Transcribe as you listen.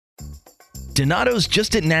Donato's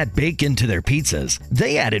just didn't add bacon to their pizzas.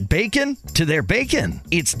 They added bacon to their bacon.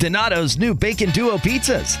 It's Donato's new Bacon Duo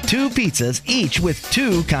pizzas. 2 pizzas, each with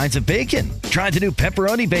 2 kinds of bacon. Try the new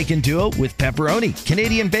Pepperoni Bacon Duo with pepperoni,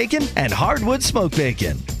 Canadian bacon, and hardwood smoked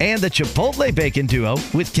bacon. And the Chipotle Bacon Duo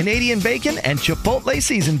with Canadian bacon and Chipotle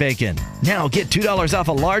seasoned bacon. Now get $2 off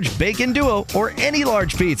a large Bacon Duo or any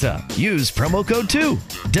large pizza. Use promo code 2.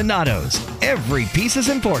 Donato's. Every piece is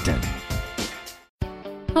important.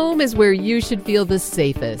 Home is where you should feel the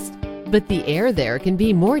safest, but the air there can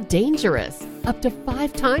be more dangerous, up to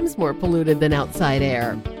 5 times more polluted than outside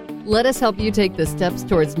air. Let us help you take the steps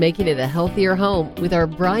towards making it a healthier home with our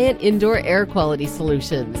Bryant Indoor Air Quality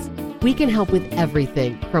Solutions. We can help with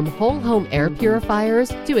everything from whole home air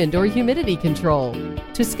purifiers to indoor humidity control.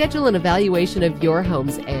 To schedule an evaluation of your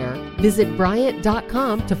home's air, visit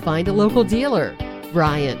Bryant.com to find a local dealer.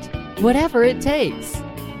 Bryant, whatever it takes.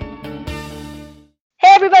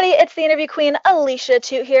 Hey everybody, it's the interview queen Alicia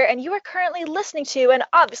Toot here, and you are currently listening to and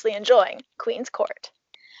obviously enjoying Queen's Court.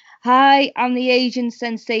 Hi, I'm the Asian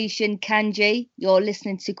sensation Kanji. You're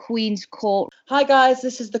listening to Queen's Court. Hi guys,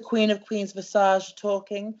 this is the Queen of Queens Visage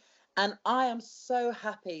talking, and I am so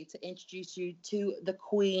happy to introduce you to the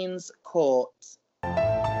Queen's Court.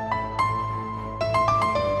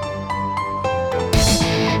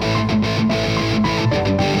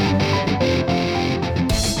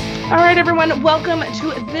 All right, everyone, welcome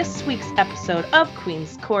to this week's episode of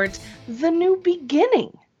Queen's Court, The New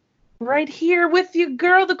Beginning. Right here with you,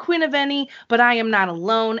 girl, the Queen of Any, but I am not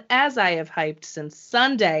alone, as I have hyped since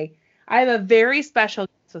Sunday. I have a very special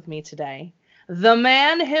guest with me today, the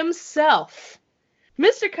man himself,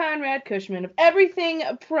 Mr. Conrad Cushman of Everything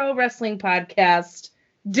Pro Wrestling Podcast.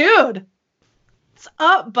 Dude, what's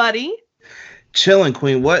up, buddy? Chilling,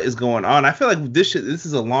 Queen. What is going on? I feel like this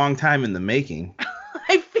is a long time in the making.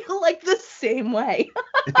 I feel like the same way.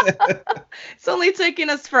 It's only taken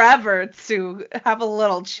us forever to have a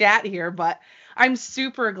little chat here, but I'm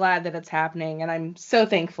super glad that it's happening, and I'm so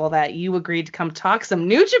thankful that you agreed to come talk some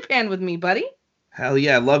New Japan with me, buddy. Hell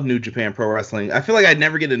yeah, I love New Japan Pro Wrestling. I feel like I'd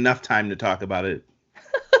never get enough time to talk about it.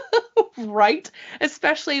 Right?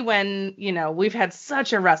 Especially when, we've had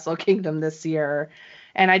such a Wrestle Kingdom this year.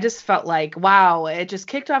 And I just felt like, wow, it just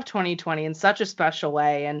kicked off 2020 in such a special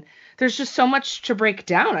way. And there's just so much to break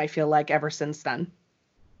down, I feel like, ever since then.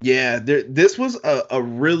 Yeah, this was a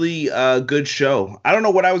really good show. I don't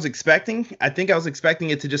know what I was expecting. I think I was expecting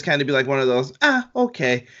it to just kind of be like one of those,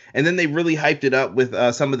 okay. And then they really hyped it up with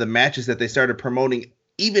some of the matches that they started promoting,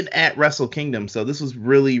 even at Wrestle Kingdom. So this was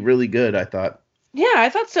really, really good, I thought. Yeah, I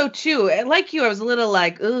thought so too. And like you, I was a little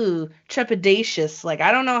like, ooh, trepidatious. Like,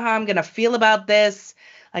 I don't know how I'm going to feel about this.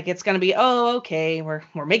 Like, it's going to be, oh, okay, we're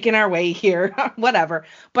making our way here, whatever.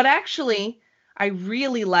 But actually, I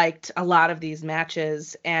really liked a lot of these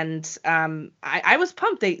matches, and I was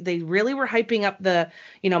pumped. They really were hyping up the,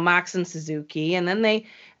 Mox and Suzuki, and then they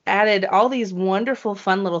added all these wonderful,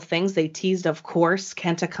 fun little things. They teased, of course,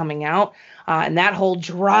 Kenta coming out, and that whole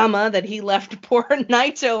drama that he left poor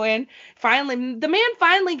Naito in. Finally, the man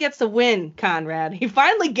finally gets a win, Conrad. He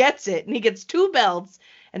finally gets it, and he gets 2 belts.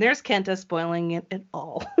 And there's Kenta spoiling it at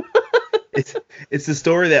all. It's the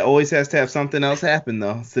story that always has to have something else happen,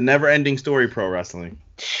 though. It's the never-ending story, pro wrestling.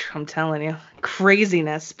 I'm telling you,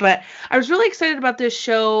 craziness. But I was really excited about this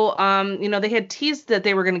show. They had teased that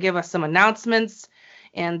they were going to give us some announcements,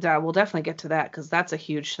 and we'll definitely get to that because that's a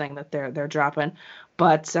huge thing that they're dropping.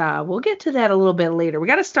 But we'll get to that a little bit later. We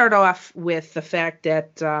got to start off with the fact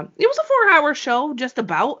that it was a 4-hour show, just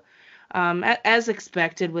about. As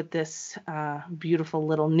expected with this beautiful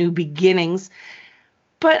little New Beginnings.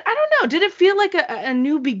 But I don't know, did it feel like a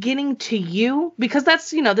new beginning to you? Because that's,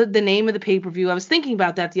 the name of the pay-per-view. I was thinking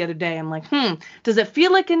about that the other day. I'm like, does it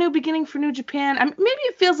feel like a new beginning for New Japan? Maybe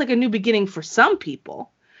it feels like a new beginning for some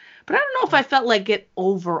people. But I don't know if I felt like it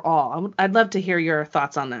overall. I'd love to hear your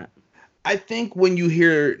thoughts on that. I think when you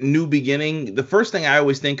hear New Beginning, the first thing I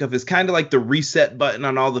always think of is kind of like the reset button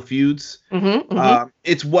on all the feuds.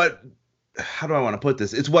 It's what... How do I want to put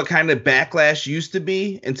this? It's what kind of Backlash used to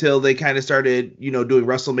be until they kind of started, doing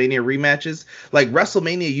WrestleMania rematches. Like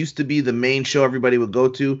WrestleMania used to be the main show everybody would go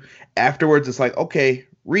to. Afterwards, it's like, okay,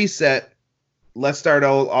 reset. Let's start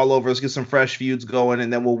all over. Let's get some fresh feuds going,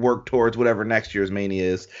 and then we'll work towards whatever next year's Mania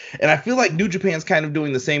is. And I feel like New Japan's kind of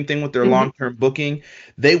doing the same thing with their long-term booking.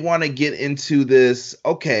 They want to get into this,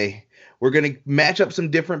 okay, we're going to match up some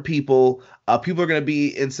different people. People are going to be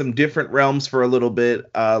in some different realms for a little bit.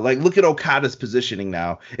 Like, look at Okada's positioning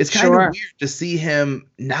now. It's kind of weird to see him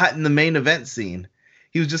not in the main event scene.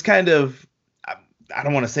 He was just kind of, I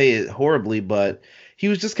don't want to say it horribly, but he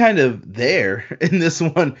was just kind of there in this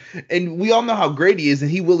one. And we all know how great he is, and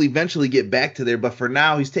he will eventually get back to there. But for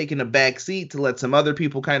now, he's taking a back seat to let some other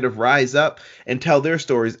people kind of rise up and tell their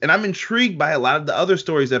stories. And I'm intrigued by a lot of the other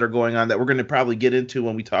stories that are going on that we're going to probably get into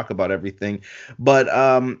when we talk about everything. But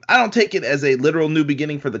I don't take it as a literal new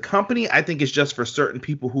beginning for the company. I think it's just for certain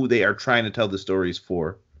people who they are trying to tell the stories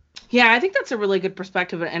for. Yeah, I think that's a really good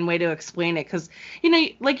perspective and way to explain it because,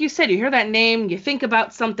 like you said, you hear that name, you think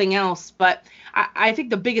about something else, but I think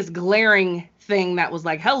the biggest glaring thing that was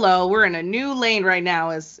like, hello, we're in a new lane right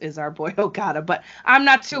now is our boy Okada, but I'm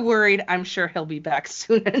not too worried. I'm sure he'll be back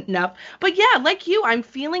soon enough. But yeah, like you, I'm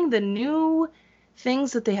feeling the new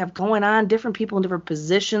things that they have going on, different people in different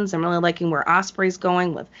positions. I'm really liking where Ospreay's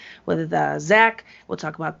going with Zach. We'll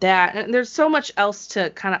talk about that. And there's so much else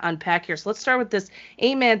to kind of unpack here. So let's start with this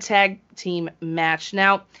 8-man tag team match.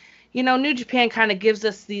 Now, New Japan kind of gives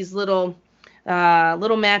us these little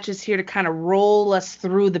matches here to kind of roll us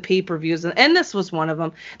through the pay-per-views. And this was one of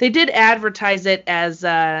them. They did advertise it as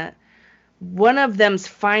one of them's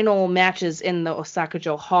final matches in the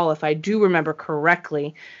Osaka-jo Hall, if I do remember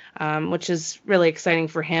correctly, which is really exciting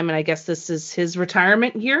for him. And I guess this is his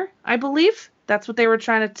retirement year, I believe. That's what they were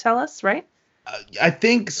trying to tell us, right? I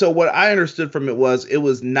think so. What I understood from it was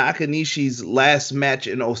Nakanishi's last match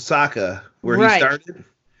in Osaka where he started.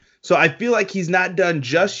 So I feel like he's not done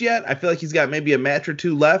just yet. I feel like he's got maybe a match or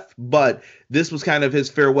two left, but this was kind of his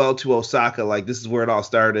farewell to Osaka. Like, this is where it all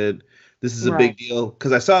started. This is a big deal.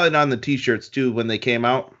 Because I saw it on the T-shirts, too, when they came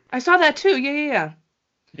out. I saw that, too. Yeah.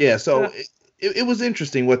 Yeah, so it was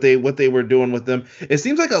interesting what they were doing with them. It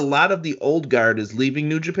seems like a lot of the old guard is leaving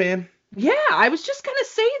New Japan. Yeah, I was just going to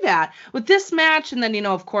say that. With this match, and then,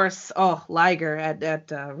 of course, Liger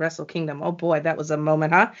at Wrestle Kingdom. Oh, boy, that was a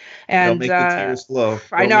moment, huh? And, don't make the tears flow.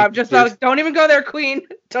 I know, I'm just like, don't even go there, Queen.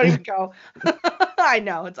 Don't even go. I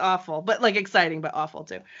know, it's awful, but, exciting, but awful,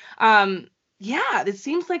 too. Yeah, it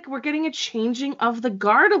seems like we're getting a changing of the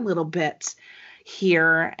guard a little bit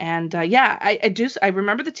here. And I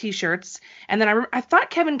remember the T-shirts, and then I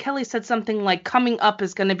thought Kevin Kelly said something like coming up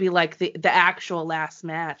is going to be like the actual last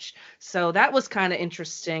match. So that was kind of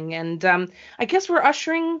interesting. And I guess we're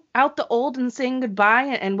ushering out the old and saying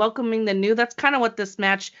goodbye and welcoming the new. That's kind of what this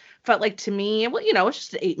match felt like to me. Well, it's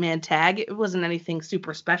just an 8-man tag. It wasn't anything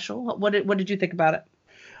super special. What did you think about it?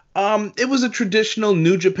 It was a traditional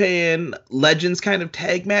New Japan Legends kind of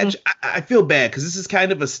tag match. I feel bad because this is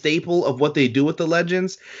kind of a staple of what they do with the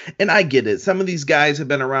Legends. And I get it. Some of these guys have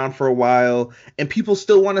been around for a while and people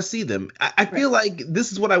still want to see them. I feel like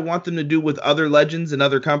this is what I want them to do with other Legends and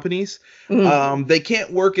other companies. They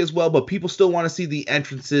can't work as well, but people still want to see the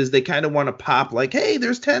entrances. They kind of want to pop like, hey,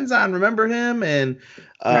 there's Tenzan, remember him? And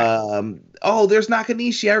there's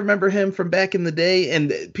Nakanishi. I remember him from back in the day.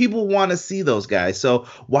 And people want to see those guys. So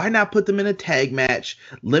why not put them in a tag match,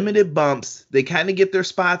 limited bumps? They kind of get their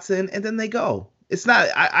spots in and then they go. It's not,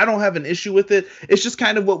 I don't have an issue with it. It's just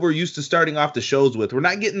kind of what we're used to starting off the shows with. We're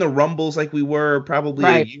not getting the rumbles like we were probably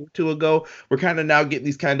a year or two ago. We're kind of now getting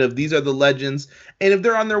these are the Legends. And if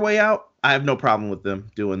they're on their way out, I have no problem with them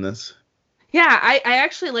doing this. Yeah, I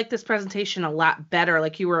actually like this presentation a lot better.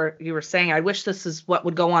 Like you were saying, I wish this is what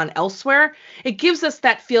would go on elsewhere. It gives us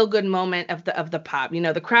that feel good moment of the pop.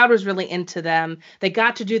 The crowd was really into them. They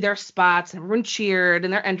got to do their spots, and everyone cheered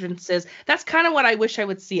and their entrances. That's kind of what I wish I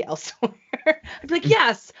would see elsewhere. I'd be like,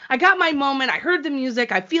 yes, I got my moment. I heard the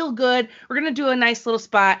music. I feel good. We're gonna do a nice little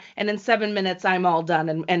spot, and in 7 minutes, I'm all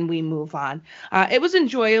done, and we move on. It was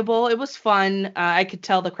enjoyable. It was fun. I could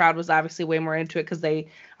tell the crowd was obviously way more into it because they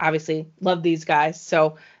obviously love these guys.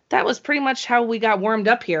 So that was pretty much how we got warmed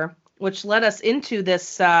up here, which led us into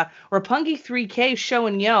this Roppongi 3K Show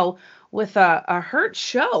and Yo with a Hurt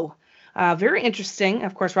Show. Very interesting.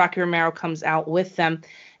 Of course, Rocky Romero comes out with them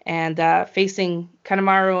and facing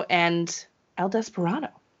Kanemaru and El Desperado.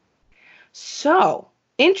 So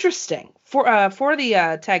interesting for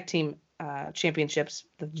the tag team championships,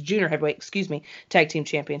 the junior heavyweight, tag team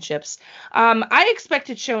championships. I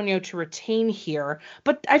expected Shonyo to retain here,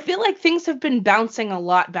 but I feel like things have been bouncing a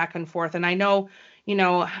lot back and forth. And I know,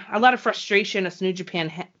 a lot of frustration us New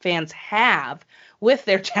Japan fans have with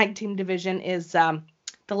their tag team division is the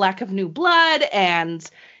lack of new blood and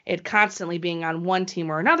it constantly being on one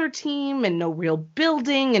team or another team and no real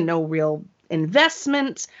building and no real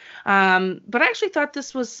investment. But I actually thought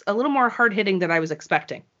this was a little more hard hitting than I was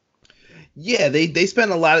expecting. Yeah, they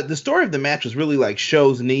spent a lot of the story of the match was really like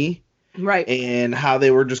Sho's knee. Right. And how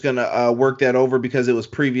they were just going to work that over because it was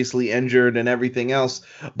previously injured and everything else.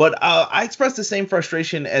 But I expressed the same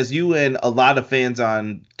frustration as you and a lot of fans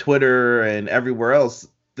on Twitter and everywhere else.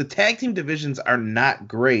 The tag team divisions are not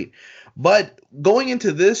great. But going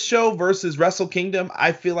into this show versus Wrestle Kingdom,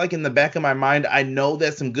 I feel like in the back of my mind, I know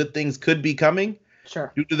that some good things could be coming.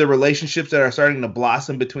 Sure. Due to the relationships that are starting to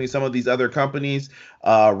blossom between some of these other companies,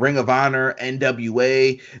 Ring of Honor,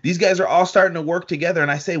 NWA, these guys are all starting to work together.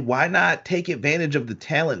 And I say, why not take advantage of the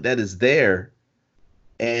talent that is there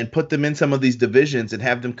and put them in some of these divisions and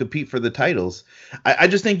have them compete for the titles? I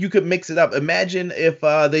just think you could mix it up. Imagine if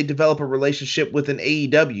they develop a relationship with an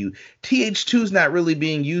AEW. TH2's not really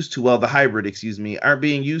being used too well. The hybrid, aren't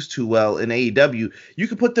being used too well in AEW. You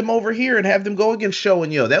could put them over here and have them go against Show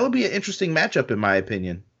and Yo. That would be an interesting matchup, in my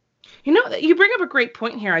opinion. You know, you bring up a great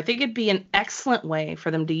point here. I think it'd be an excellent way for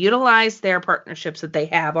them to utilize their partnerships that they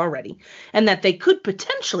have already and that they could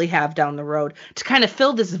potentially have down the road to kind of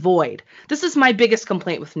fill this void. This is my biggest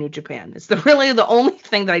complaint with New Japan. It's really the only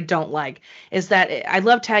thing that I don't like is that I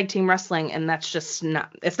love tag team wrestling, and that's just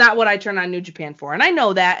it's not what I turn on New Japan for. And I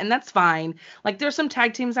know that, and that's fine. Like, there's some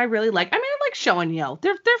tag teams I really like. I mean, I like Show and Yo.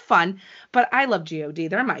 They're fun, but I love GOD.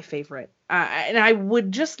 They're my favorite. And I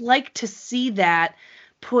would just like to see that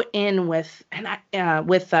put in with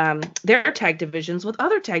their tag divisions, with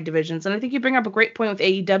other tag divisions. And I think you bring up a great point with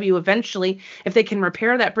AEW. Eventually, if they can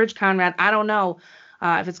repair that bridge, Conrad, I don't know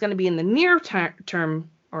if it's going to be in the near term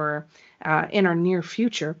or in our near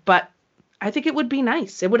future, but I think it would be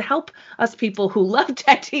nice. It would help us people who love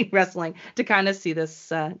tag team wrestling to kind of see this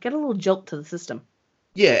get a little jolt to the system.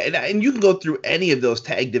 Yeah, and you can go through any of those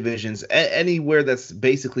tag divisions, anywhere that's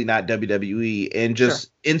basically not WWE, and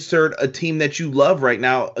just insert a team that you love right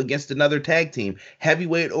now against another tag team,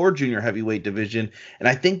 heavyweight or junior heavyweight division. And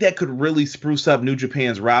I think that could really spruce up New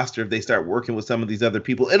Japan's roster if they start working with some of these other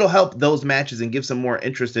people. It'll help those matches and give some more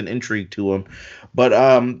interest and intrigue to them. But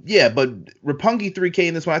but Roppongi 3K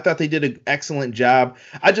in this one, I thought they did an excellent job.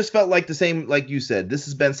 I just felt like the same, like you said, this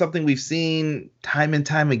has been something we've seen time and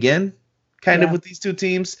time again. Kind of with these two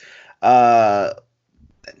teams. Not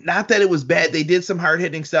that it was bad. They did some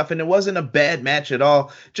hard-hitting stuff, and it wasn't a bad match at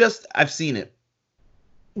all. Just, I've seen it.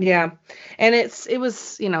 Yeah. And it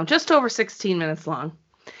was, just over 16 minutes long.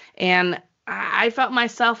 And I felt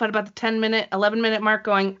myself at about the 11-minute mark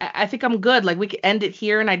going, I think I'm good. Like, we could end it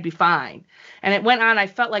here and I'd be fine. And it went on, I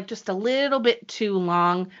felt like just a little bit too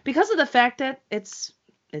long because of the fact that it's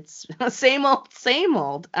same old.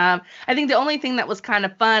 I think the only thing that was kind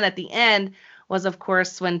of fun at the end was, of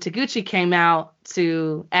course, when Taguchi came out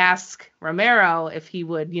to ask Romero if he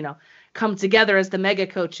would, come together as the mega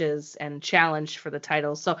coaches and challenge for the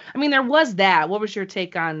titles. So, I mean, there was that. What was your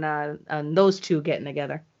take on those two getting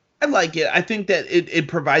together? I like it. I think that it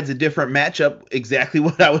provides a different matchup. Exactly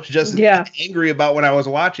what I was just angry about when I was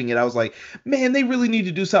watching it. I was like, man, they really need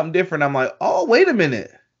to do something different. I'm like, oh, wait a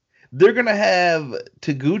minute. They're going to have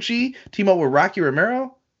Taguchi team up with Rocky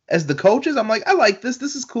Romero as the coaches. I'm like, I like this.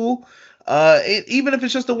 This is cool. Even if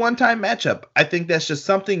it's just a one-time matchup, I think that's just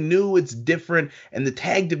something new. It's different, and the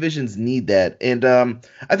tag divisions need that. And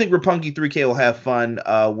I think Roppongi 3K will have fun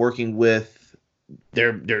working with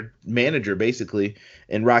their manager, basically,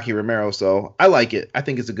 and Rocky Romero. So I like it. I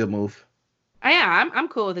think it's a good move. Yeah, I'm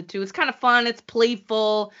cool with it too. It's kind of fun. It's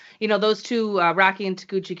playful. Those two, Rocky and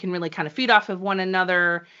Taguchi, can really kind of feed off of one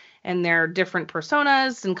another and their different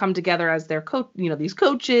personas and come together as their these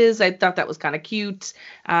coaches. I thought that was kind of cute.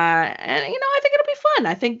 And I think it'll be fun.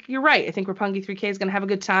 I think you're right. I think Roppongi 3K is going to have a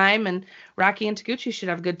good time, and Rocky and Taguchi should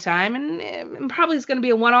have a good time, and probably it's going to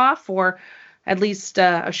be a one-off or at least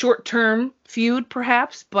a short-term feud,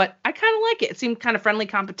 perhaps. But I kind of like it. It seemed kind of friendly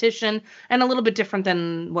competition and a little bit different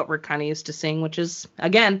than what we're kind of used to seeing, which is,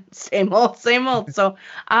 again, same old. So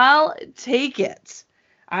I'll take it.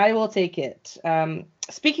 I will take it.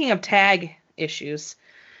 Speaking of tag issues,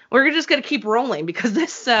 we're just going to keep rolling because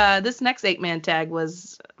this next 8-man tag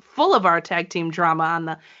was full of our tag team drama on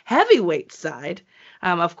the heavyweight side.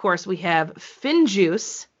 Of course, we have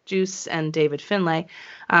Juice and David Finlay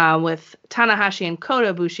with Tanahashi and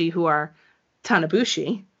Kota Ibushi, who are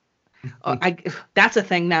Tanabushi. That's a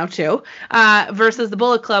thing now, too. Versus the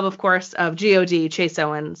Bullet Club, of course, of GOD, Chase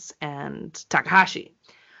Owens, and Takahashi.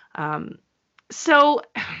 So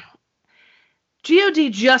GOD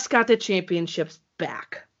just got the championships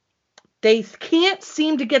back. They can't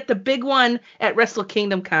seem to get the big one at Wrestle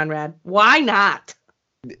Kingdom, Conrad. Why not?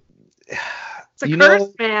 It's a curse,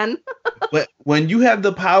 man. But when you have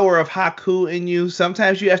the power of Haku in you,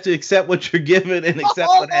 sometimes you have to accept what you're given and accept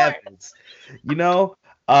what happens.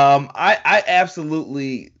 I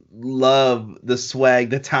absolutely love the swag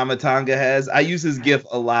that Tama Tonga has. I use his gif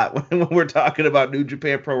a lot when we're talking about New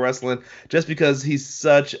Japan Pro Wrestling, just because he's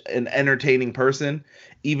such an entertaining person.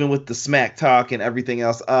 even with the smack talk and everything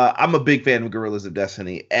else. I'm a big fan of Gorillas of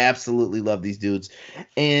Destiny. Absolutely love these dudes.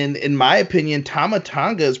 And in my opinion, Tama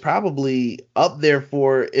Tonga is probably up there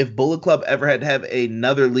for if Bullet Club ever had to have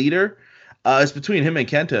another leader. It's between him and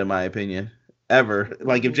Kenta, in my opinion, ever.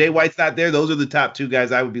 Like, if Jay White's not there, those are the top two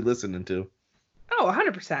guys I would be listening to. Oh,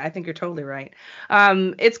 100%. I think you're totally right.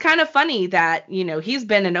 It's kind of funny that, he's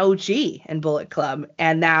been an OG in Bullet Club,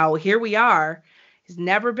 and now here we are. He's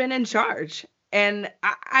never been in charge. And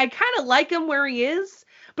I kind of like him where he is,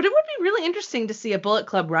 but it would be really interesting to see a Bullet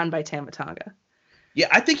Club run by Tama Tonga. Yeah,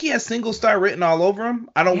 I think he has single star written all over him.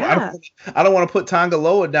 I don't want to put Tonga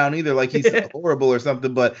Loa down either, like he's horrible or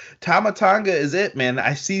something. But Tama Tonga is it, man.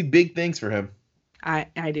 I see big things for him.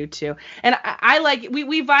 I do too, and I like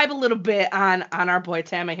we vibe a little bit on our boy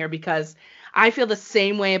Tama here because I feel the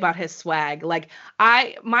same way about his swag. Like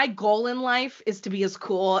my goal in life is to be as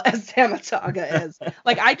cool as Tama Tonga is.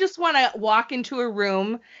 Like I just want to walk into a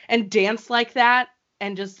room and dance like that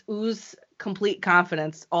and just ooze complete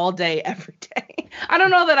confidence all day, every day. I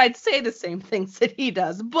don't know that I'd say the same things that he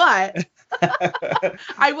does, but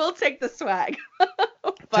I will take the swag.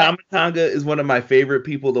 Tama Tonga is one of my favorite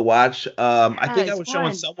people to watch. I think I was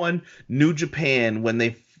showing someone New Japan when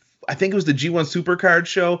I think it was the G1 Supercard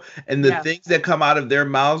show, and the things that come out of their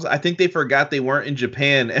mouths, I think they forgot they weren't in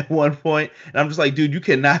Japan at one point. And I'm just like, dude, you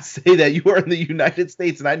cannot say that. You are in the United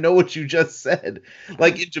States, and I know what you just said.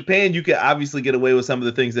 Like, in Japan, you can obviously get away with some of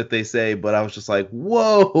the things that they say, but I was just like,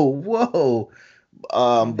 whoa.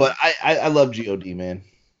 But I love GOD, man.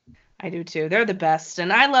 I do too. They're the best.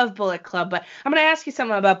 And I love Bullet Club, but I'm going to ask you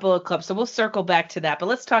something about Bullet Club, so we'll circle back to that. But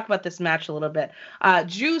let's talk about this match a little bit.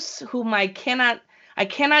 Juice, whom I cannot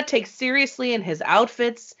take seriously in his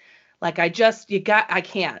outfits. Like I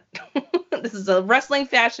can't. This is a wrestling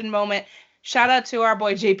fashion moment. Shout out to our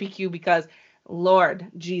boy JPQ because Lord,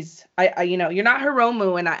 geez, you're not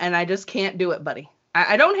Hiromu and I just can't do it, buddy.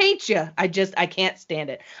 I don't hate you. I can't stand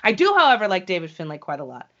it. I do, however, like David Finlay quite a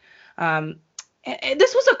lot. And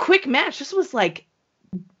this was a quick match. This was like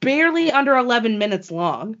barely under 11 minutes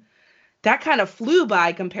long. That kind of flew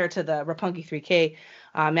by compared to the Roppongi 3K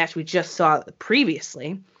match we just saw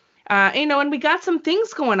previously. And we got some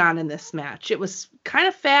things going on in this match. It was kind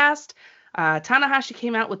of fast. Tanahashi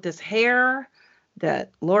came out with this hair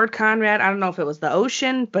that Lord Conrad, I don't know if it was the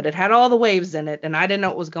ocean, but it had all the waves in it, and I didn't know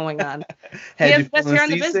what was going on. He has the best hair in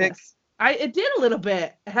the business. It did a little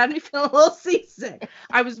bit. It had me feel a little seasick.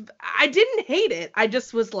 I didn't hate it. I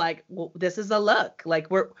just was like, well, this is a look.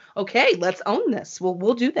 Like, we're okay. Let's own this.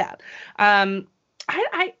 We'll do that.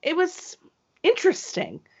 It was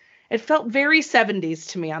interesting. It felt very 70s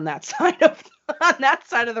to me on that side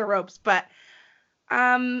of the ropes. But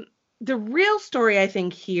the real story, I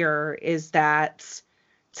think, here is that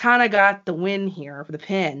Tana got the win here for the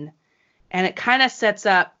pin, and it kind of sets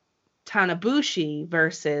up Tanabushi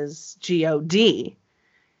versus GOD.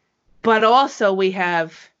 But also we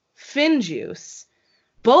have Finjuice.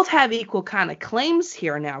 Both have equal kind of claims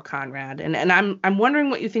here now, Conrad. And I'm wondering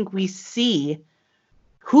what you think we see.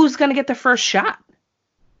 Who's going to get the first shot?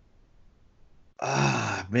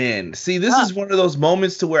 Man. See, this is one of those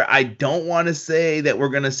moments to where I don't want to say that we're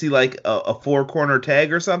going to see like a four-corner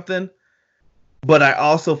tag or something. But I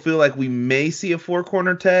also feel like we may see a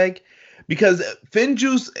four-corner tag. Because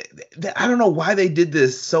Finjuice, I don't know why they did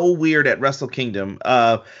this so weird at Wrestle Kingdom.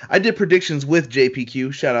 I did predictions with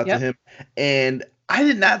JPQ, shout out to him, and I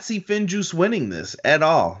did not see Finjuice winning this at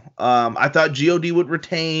all. I thought GOD would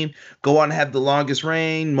retain, go on and have the longest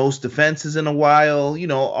reign, most defenses in a while,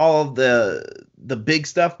 all of the big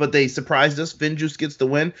stuff, but they surprised us. Finjuice gets the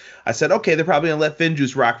win. I said, okay, they're probably going to let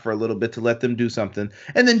Finjuice rock for a little bit to let them do something.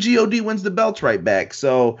 And then GOD wins the belts right back.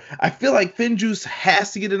 So I feel like Finjuice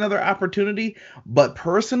has to get another opportunity. But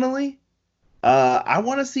personally, I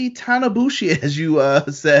want to see Tanabushi, as you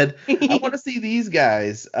said. I want to see these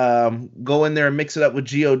guys go in there and mix it up with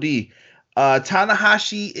GOD.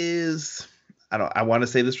 Tanahashi is, I want to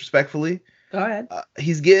say this respectfully. Go ahead.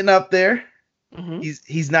 He's getting up there. Mm-hmm.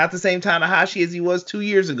 He's not the same Tanahashi as he was 2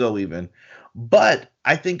 years ago even. But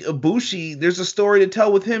I think Ibushi, there's a story to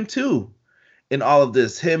tell with him too in all of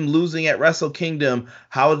this. Him losing at Wrestle Kingdom,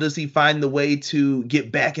 how does he find the way to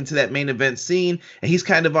get back into that main event scene? And he's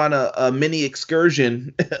kind of on a mini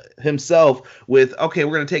excursion himself with, okay,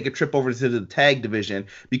 we're going to take a trip over to the tag division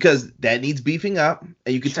because that needs beefing up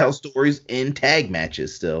and you can tell stories in tag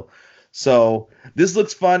matches still. So this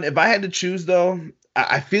looks fun. If I had to choose though,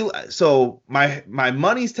 I feel so my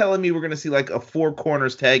money's telling me we're going to see like a four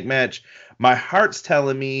corners tag match. My heart's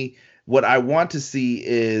telling me what I want to see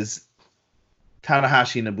is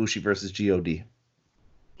Tanahashi and Ibushi versus GOD.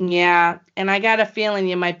 Yeah, and I got a feeling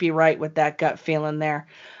you might be right with that gut feeling there.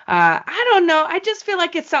 I don't know. I just feel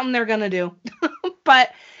like it's something they're gonna do.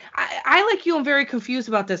 But I like you, I'm very confused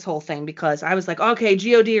about this whole thing because I was like, okay,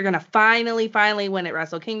 God are gonna finally win at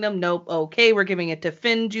Wrestle Kingdom. Nope. Okay, we're giving it to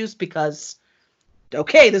Finn Juice because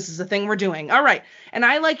okay, this is the thing we're doing. All right. And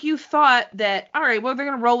I, like you, thought that, all right, well, they're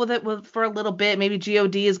going to roll with it for a little bit. Maybe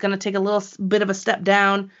God is going to take a little bit of a step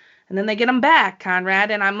down, and then they get him back, Conrad.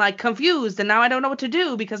 And I'm like confused, and now I don't know what to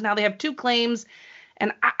do because now they have 2 claims.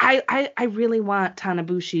 And I really want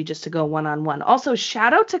Tanabushi just to go one-on-one. Also,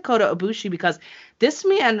 shout out to Kota Ibushi because this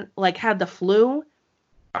man, like, had the flu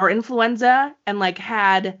or influenza and, like,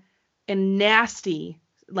 had a nasty,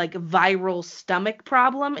 like, viral stomach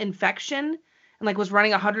problem, infection, and like was running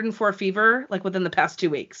 104 fever like within the past 2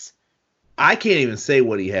 weeks. I can't even say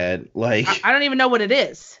what he had. Like, I don't even know what it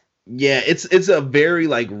is. Yeah, it's a very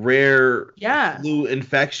like rare flu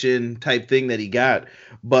infection type thing that he got.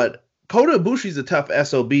 But Kota Ibushi's a tough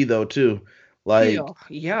SOB though too. Like,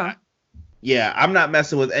 yeah, I'm not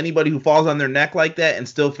messing with anybody who falls on their neck like that and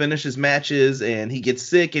still finishes matches and he gets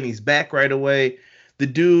sick and he's back right away. The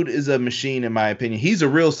dude is a machine in my opinion. He's a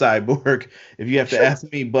real cyborg if you have to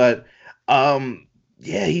ask me, but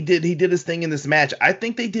yeah, he did his thing in this match. I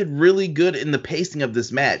think they did really good in the pacing of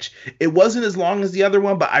this match. It wasn't as long as the other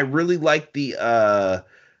one, but I really liked the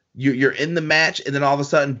you're in the match and then all of a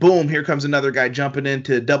sudden, boom, here comes another guy jumping in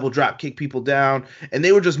to double drop kick people down, and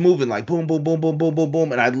they were just moving like boom, boom, boom, boom, boom, boom,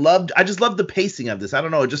 boom, and I just loved the pacing of this. I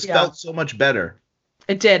don't know, it just felt so much better.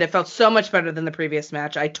 It did. It felt so much better than the previous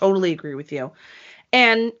match. I totally agree with you.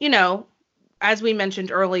 And, you know, as we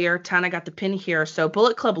mentioned earlier, Tana got the pin here, so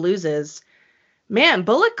Bullet Club loses. Man,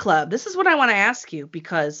 Bullet Club, this is what I want to ask you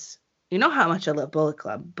because you know how much I love Bullet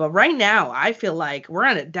Club. But right now, I feel like we're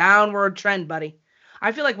on a downward trend, buddy.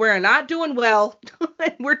 I feel like we're not doing well.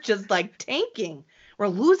 And we're just like tanking. We're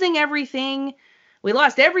losing everything. We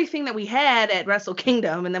lost everything that we had at Wrestle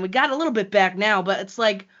Kingdom. And then we got a little bit back now. But it's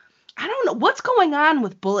like, I don't know. What's going on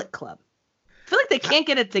with Bullet Club? I feel like they can't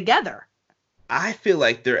get it together. I feel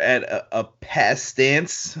like they're at a past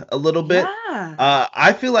stance a little bit. Yeah.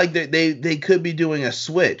 I feel like they could be doing a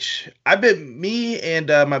switch. I've been, me and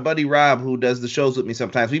my buddy Rob, who does the shows with me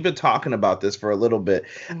sometimes, we've been talking about this for a little bit.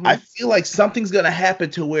 Mm-hmm. I feel like something's going to happen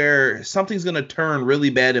to where something's going to turn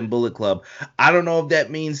really bad in Bullet Club. I don't know if that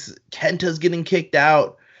means Kenta's getting kicked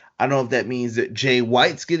out. I don't know if that means that Jay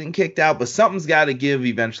White's getting kicked out, but something's got to give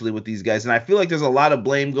eventually with these guys. And I feel like there's a lot of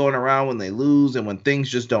blame going around when they lose and when things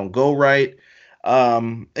just don't go right.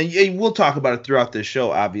 And we'll talk about it throughout this show,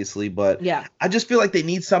 obviously, but yeah, I just feel like they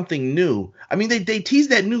need something new. I mean, they teased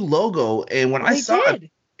that new logo, and when I saw it,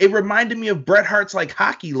 it reminded me of Bret Hart's like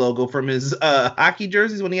hockey logo from his hockey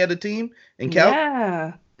jerseys when he had a team in Cal.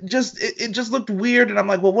 Yeah. It just looked weird, and I'm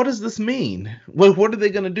like, well, what does this mean? What are they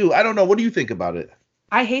gonna do? I don't know. What do you think about it?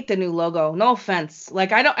 I hate the new logo. No offense.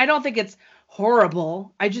 Like I don't think it's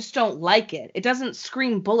horrible. I just don't like it. It doesn't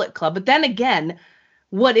scream Bullet Club. But then again,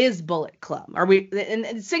 what is Bullet Club? Are we? And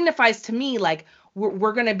it signifies to me like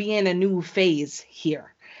we're going to be in a new phase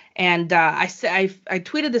here. And I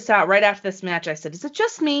tweeted this out right after this match. I said, is it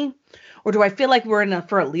just me, or do I feel like we're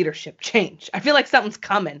for a leadership change? I feel like something's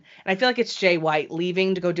coming, and I feel like it's Jay White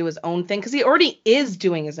leaving to go do his own thing because he already is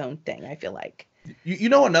doing his own thing. I feel like. You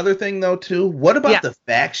know another thing though too. What about the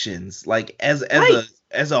factions? Like as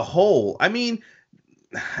a whole. I mean,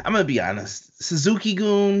 I'm gonna be honest.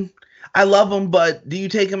 Suzuki-gun, I love them, but do you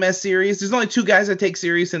take them as serious? There's only 2 guys I take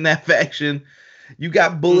serious in that faction. You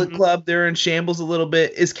got Bullet Club, they're in shambles a little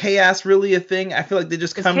bit. Is Chaos really a thing? I feel like they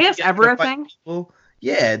just come together. Is Chaos ever a thing? People.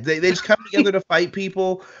 Yeah, they just come together to fight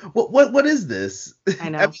people. What is this? I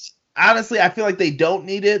know. I mean, honestly, I feel like they don't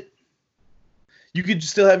need it. You could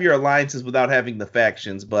still have your alliances without having the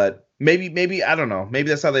factions, but maybe I don't know. Maybe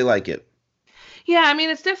that's how they like it. Yeah, I mean,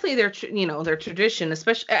 it's definitely their tradition,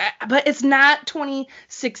 especially, but it's not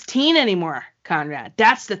 2016 anymore, Conrad.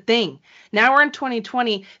 That's the thing. Now we're in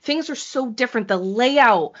 2020. Things are so different. The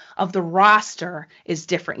layout of the roster is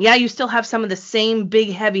different. Yeah, you still have some of the same big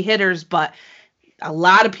heavy hitters, but a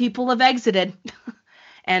lot of people have exited.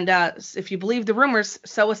 And if you believe the rumors,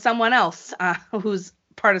 so is someone else who's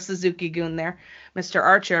part of Suzuki-gun there, Mr.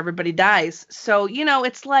 Archer. Everybody dies. So,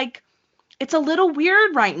 it's like, it's a little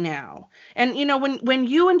weird right now. And, when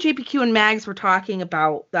you and JPQ and Mags were talking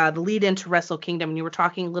about the lead into Wrestle Kingdom, and you were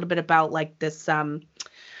talking a little bit about like this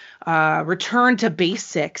return to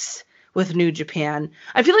basics with New Japan,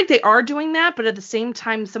 I feel like they are doing that. But at the same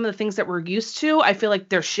time, some of the things that we're used to, I feel like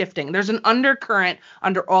they're shifting. There's an undercurrent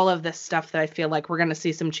under all of this stuff that I feel like we're going to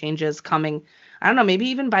see some changes coming. I don't know, maybe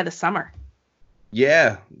even by the summer.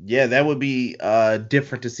 Yeah, that would be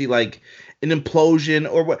different to see. Like, an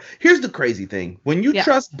implosion or what. Here's the crazy thing. When you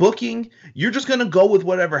trust booking, you're just going to go with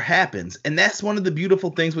whatever happens. And that's one of the beautiful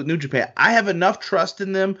things with New Japan. I have enough trust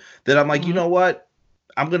in them that I'm like, you know what?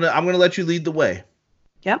 I'm going to let you lead the way.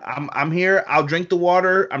 Yep. I'm here. I'll drink the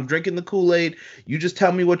water. I'm drinking the Kool-Aid. You just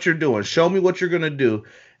tell me what you're doing. Show me what you're going to do.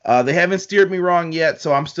 They haven't steered me wrong yet,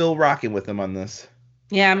 so I'm still rocking with them on this.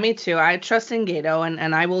 Yeah, me too. I trust in Gato,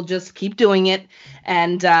 and I will just keep doing it,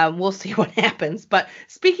 and we'll see what happens. But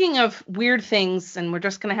speaking of weird things, and we're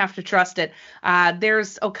just going to have to trust it,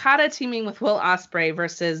 there's Okada teaming with Will Ospreay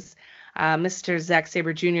versus Mr. Zack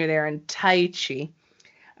Sabre Jr. there and Taichi.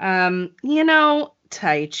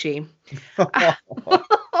 Taichi.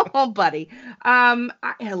 Oh, buddy.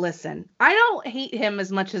 Listen, I don't hate him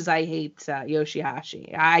as much as I hate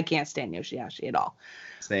Yoshihashi. I can't stand Yoshihashi at all.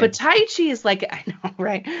 Same. But Taichi is like, I know,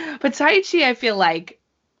 right? But Taichi, I feel like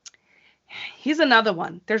he's another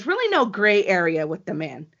one. There's really no gray area with the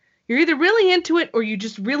man. You're either really into it or you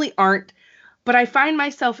just really aren't. But I find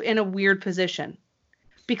myself in a weird position.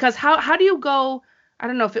 Because how do you go, I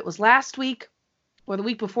don't know if it was last week or the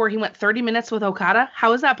week before he went 30 minutes with Okada?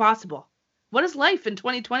 How is that possible? What is life in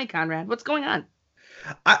 2020, Conrad? What's going on?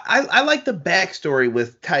 I like the backstory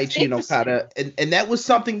with Taichi and Okada, and that was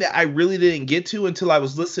something that I really didn't get to until I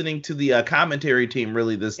was listening to the commentary team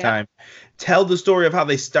really this time tell the story of how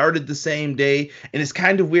they started the same day, and it's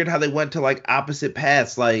kind of weird how they went to like opposite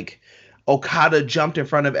paths. Like Okada jumped in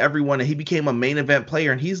front of everyone, and he became a main event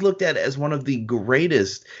player, and he's looked at as one of the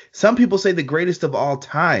greatest. Some people say the greatest of all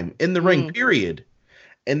time in the ring, period.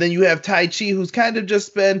 And then you have Taichi, who's kind of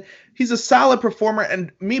just been, he's a solid performer.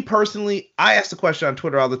 And me personally, I ask the question on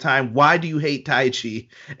Twitter all the time, why do you hate Taichi?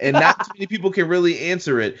 And not too many people can really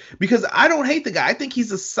answer it, because I don't hate the guy. I think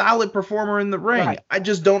he's a solid performer in the ring. Right. I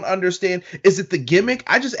just don't understand. Is it the gimmick?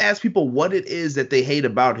 I just ask people what it is that they hate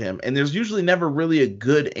about him. And there's usually never really a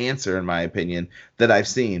good answer, in my opinion, that I've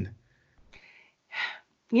seen.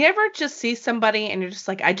 You ever just see somebody and you're just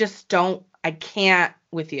like, I can't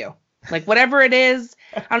with you. Like, whatever it is,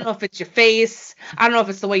 I don't know if it's your face. I don't know if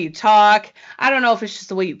it's the way you talk. I don't know if it's just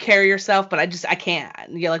the way you carry yourself, but I can't.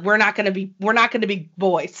 You're like, we're not going to be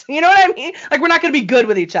boys. You know what I mean? Like, we're not going to be good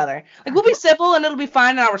with each other. Like, we'll be civil and it'll be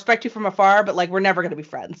fine and I'll respect you from afar, but like, we're never going to be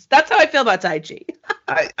friends. That's how I feel about Taichi.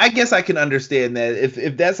 I guess I can understand that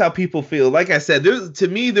if that's how people feel. Like I said,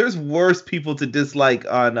 there's worse people to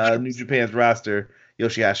dislike on New Japan's roster,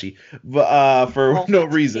 Yoshihashi, for no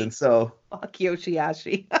reason. So. Fuck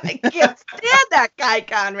Yoshihashi. I can't stand that guy,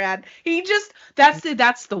 Conrad. He just,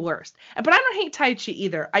 that's the worst. But I don't hate Taichi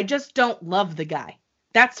either. I just don't love the guy.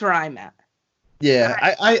 That's where I'm at.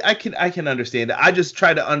 Yeah, I can understand it. I just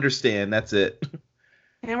try to understand. That's it.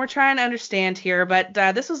 And we're trying to understand here, but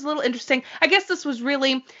this was a little interesting. I guess this was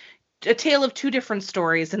really a tale of two different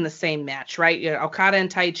stories in the same match, right? Okada and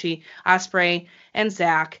Taichi, Ospreay and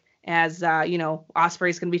Zack. As, Ospreay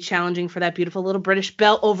is going to be challenging for that beautiful little British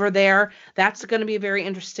belt over there. That's going to be a very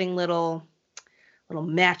interesting little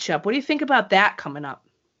matchup. What do you think about that coming up?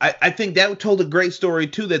 I think that told a great story,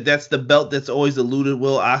 too, that's the belt that's always eluded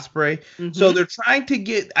Will Ospreay. Mm-hmm. So they're trying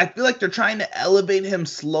to I feel like they're trying to elevate him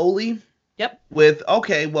slowly. Yep. With,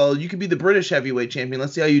 okay, well, you could be the British heavyweight champion.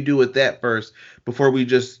 Let's see how you do with that first before we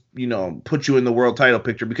just, put you in the world title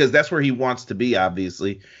picture, because that's where he wants to be,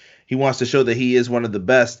 obviously. He wants to show that he is one of the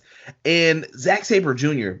best. And Zack Sabre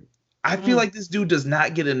Jr., I feel like this dude does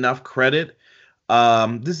not get enough credit.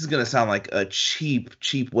 This is going to sound like a cheap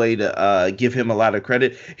way to give him a lot of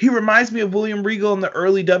credit. He reminds me of William Regal in the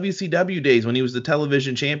early WCW days when he was the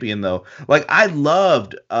television champion, though. Like, I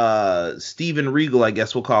loved Steven Regal, I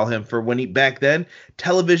guess we'll call him, for when back then,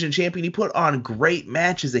 television champion. He put on great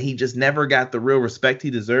matches and he just never got the real respect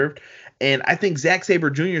he deserved. And I think Zack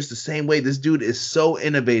Sabre Jr. is the same way. This dude is so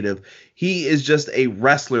innovative. He is just a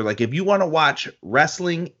wrestler. Like, if you want to watch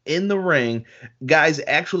wrestling in the ring, guys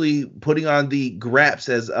actually putting on the graps,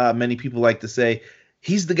 as many people like to say,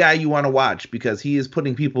 he's the guy you want to watch, because he is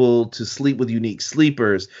putting people to sleep with unique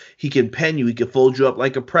sleepers. He can pen you. He can fold you up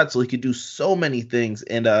like a pretzel. He can do so many things.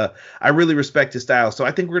 And I really respect his style. So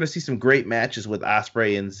I think we're going to see some great matches with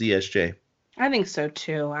Ospreay and ZSJ. I think so,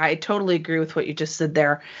 too. I totally agree with what you just said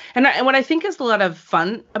there. And what I think is a lot of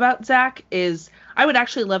fun about Zack is I would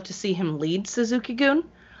actually love to see him lead Suzuki-gun.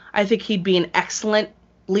 I think he'd be an excellent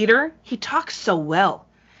leader. He talks so well.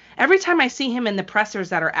 Every time I see him in the pressers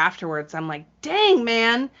that are afterwards, I'm like, dang,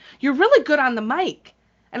 man, you're really good on the mic.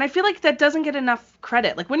 And I feel like that doesn't get enough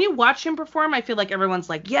credit. Like, when you watch him perform, I feel like everyone's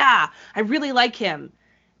like, yeah, I really like him.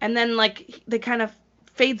 And then, like, they kind of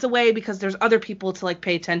fades away because there's other people to like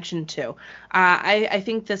pay attention to. I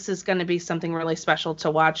think this is going to be something really special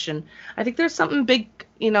to watch, and I think there's something big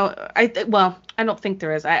I don't think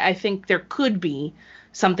there is. I think there could be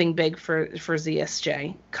something big for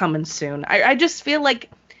ZSJ coming soon. I just feel like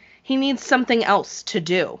he needs something else to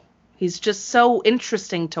do. He's just so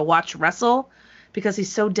interesting to watch wrestle because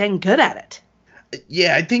he's so dang good at it.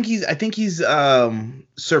 Yeah, I think he's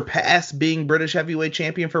surpassed being British heavyweight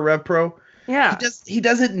champion for Rev Pro. Yeah. He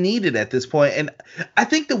doesn't need it at this point. And I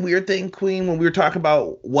think the weird thing, Queen, when we were talking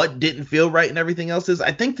about what didn't feel right and everything else is,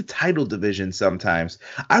 I think the title division sometimes.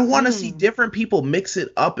 I want to see different people mix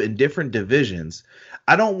it up in different divisions.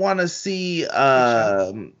 I don't want to see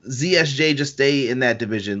ZSJ just stay in that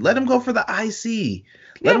division. Let him go for the IC.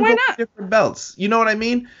 Let him go for different belts. You know what I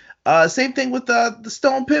mean? Same thing with the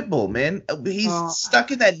Stone Pitbull, man. He's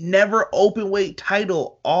stuck in that never open weight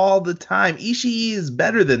title all the time. Ishii is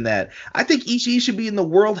better than that. I think Ishii should be in the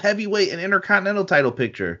world heavyweight and intercontinental title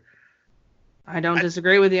picture. I don't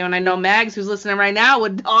disagree with you, and I know Mags, who's listening right now,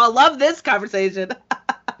 would love this conversation.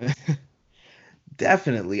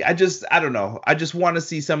 Definitely. I don't know. I just want to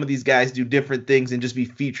see some of these guys do different things and just be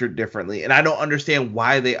featured differently. And I don't understand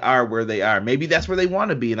why they are where they are. Maybe that's where they want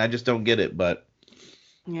to be, and I just don't get it, but...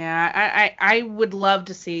 Yeah, I would love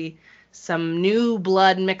to see some new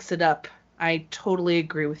blood mix it up. I totally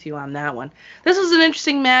agree with you on that one. This was an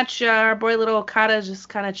interesting match. Our boy little Okada is just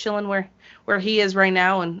kind of chilling where he is right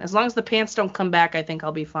now, and as long as the pants don't come back, I think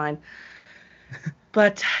I'll be fine.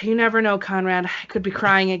 But you never know, Conrad. I could be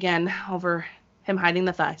crying again over him hiding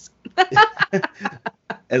the thighs.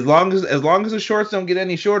 As long as the shorts don't get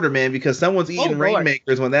any shorter, man, because someone's eating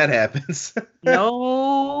rainmakers when that happens.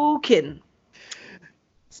 No kidding.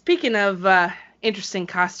 Speaking of interesting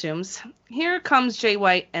costumes, here comes Jay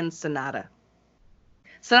White and Sonata.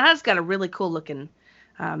 Sonata's got a really cool looking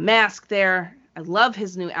mask there. I love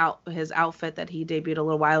his new outfit that he debuted a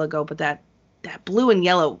little while ago, but that blue and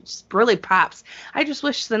yellow really pops. I just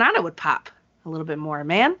wish Sonata would pop a little bit more,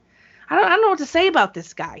 man. I don't know what to say about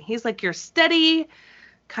this guy. He's like your steady,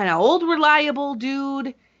 kind of old, reliable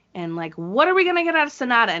dude. And like, what are we gonna get out of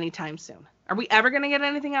Sonata anytime soon? Are we ever going to get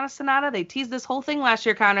anything out of Sonata? They teased this whole thing last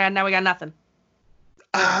year, Conrad. Now we got nothing.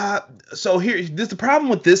 So the problem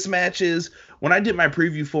with this match is when I did my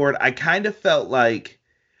preview for it, I kind of felt like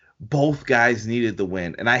both guys needed the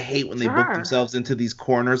win. And I hate when they book themselves into these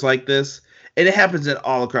corners like this. And it happens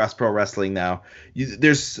all across pro wrestling now.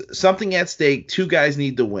 There's something at stake. Two guys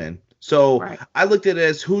need the win. So I looked at it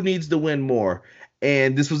as who needs the win more.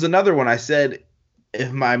 And this was another one. I said, if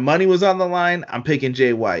my money was on the line, I'm picking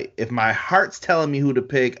Jay White. If my heart's telling me who to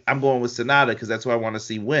pick, I'm going with Sonata because that's who I want to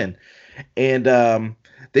see win. And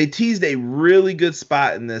they teased a really good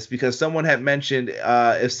spot in this because someone had mentioned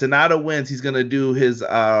if Sonata wins, he's going to do his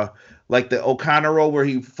like the O'Connor roll where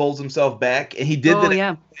he folds himself back. And he did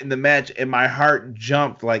that in the match. And my heart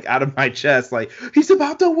jumped like out of my chest. Like, he's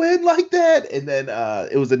about to win like that. And then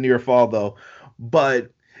it was a near fall, though.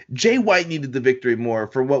 But Jay White needed the victory more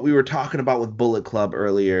for what we were talking about with Bullet Club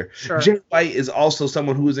earlier. Sure. Jay White is also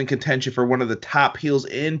someone who is in contention for one of the top heels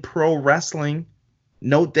in pro wrestling.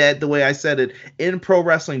 Note that the way I said it. In pro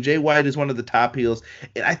wrestling, Jay White is one of the top heels.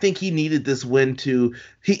 And I think he needed this win to...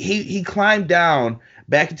 He climbed down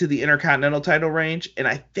back into the Intercontinental title range. And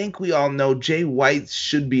I think we all know Jay White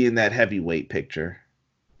should be in that heavyweight picture.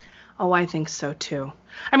 Oh, I think so, too.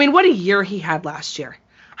 I mean, what a year he had last year.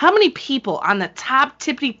 How many people on the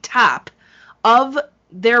tippity top of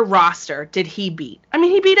their roster did he beat? I mean,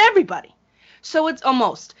 he beat everybody. So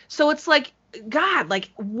it's like, God, like,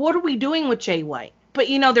 what are we doing with Jay White? But,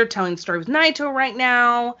 they're telling the story with Naito right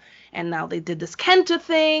now, and now they did this Kenta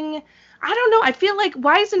thing. I don't know. I feel like,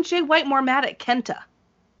 why isn't Jay White more mad at Kenta?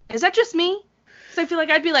 Is that just me? Because I feel like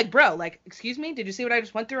I'd be like, bro, like, excuse me? Did you see what I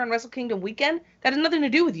just went through on Wrestle Kingdom weekend? That has nothing to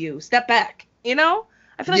do with you. Step back. I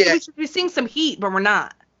feel like we should be seeing some heat, but we're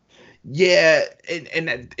not. Yeah,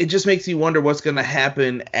 and it just makes you wonder what's going to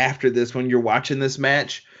happen after this when you're watching this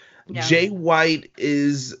match. Yeah. Jay White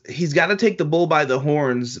he's got to take the bull by the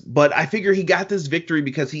horns, but I figure he got this victory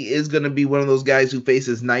because he is going to be one of those guys who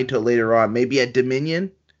faces Naito later on, maybe at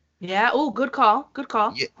Dominion. Yeah, oh, good call.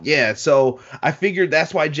 Yeah, so I figured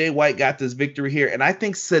that's why Jay White got this victory here, and I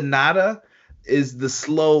think Sonata is the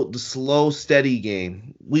slow, steady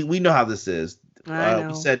game. We know how this is.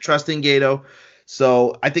 We said trusting Gato.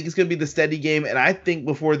 So I think it's going to be the steady game, and I think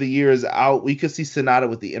before the year is out, we could see Sonata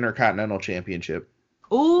with the Intercontinental Championship.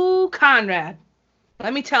 Ooh, Conrad.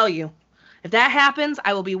 Let me tell you, if that happens,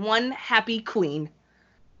 I will be one happy queen.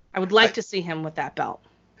 I would like to see him with that belt.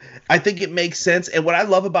 I think it makes sense, and what I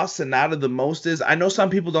love about Sonata the most is I know some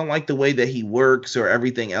people don't like the way that he works or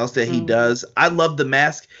everything else that he does. I love the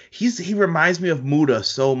mask. He reminds me of Muda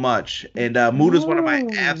so much, and Muda's one of my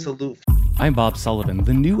absolute I'm Bob Sullivan,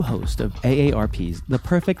 the new host of AARP's The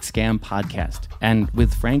Perfect Scam podcast. And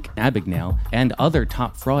with Frank Abagnale and other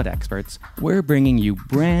top fraud experts, we're bringing you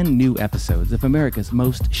brand new episodes of America's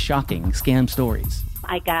most shocking scam stories.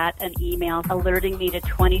 I got an email alerting me to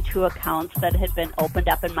 22 accounts that had been opened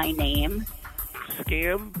up in my name.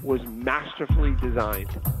 Scam was masterfully designed.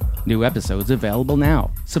 New episodes available now.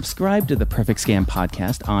 Subscribe to the Perfect Scam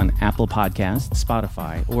podcast on Apple Podcasts,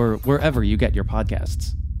 Spotify, or wherever you get your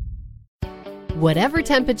podcasts. Whatever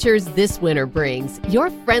temperatures this winter brings, your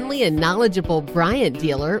friendly and knowledgeable Bryant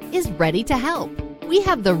dealer is ready to help. We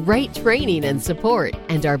have the right training and support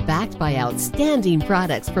and are backed by outstanding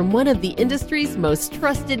products from one of the industry's most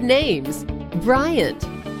trusted names, Bryant.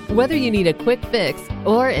 Whether you need a quick fix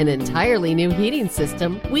or an entirely new heating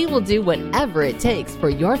system, we will do whatever it takes for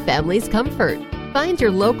your family's comfort. Find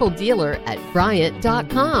your local dealer at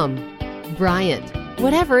Bryant.com. Bryant,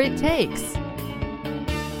 whatever it takes.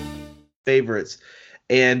 Favorites.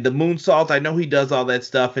 And the moonsault, I know he does all that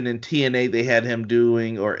stuff, and in TNA they had him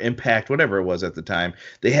doing, or Impact, whatever it was at the time,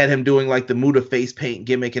 they had him doing like the Muda face paint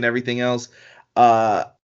gimmick and everything else.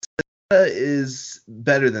 Sonata is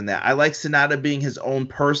better than that. I like Sonata being his own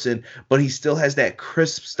person, but he still has that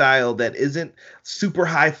crisp style that isn't super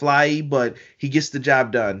high flyy, but he gets the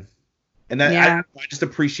job done. And I just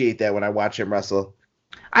appreciate that when I watch him wrestle.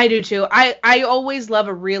 I do too. I always love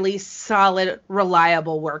a really solid,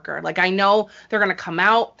 reliable worker. Like, I know they're going to come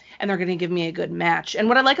out and they're going to give me a good match. And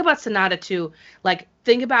what I like about Sonata too, like,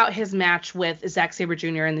 think about his match with Zack Sabre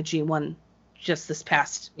Jr. in the G1 just this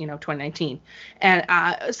past, 2019. And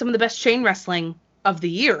some of the best chain wrestling of the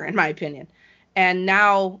year, in my opinion. And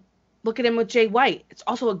now look at him with Jay White. It's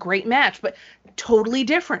also a great match, but totally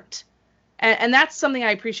different. And that's something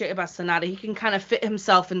I appreciate about Sonata. He can kind of fit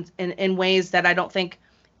himself in ways that I don't think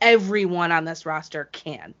everyone on this roster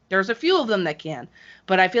can. There's a few of them that can,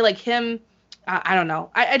 but I feel like him, I don't know.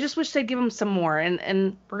 I just wish they'd give him some more.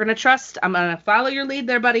 And we're going to trust. I'm going to follow your lead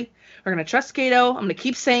there, buddy. We're going to trust Gato. I'm going to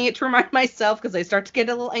keep saying it to remind myself because I start to get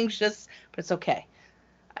a little anxious, but it's okay.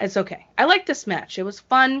 It's okay. I like this match. It was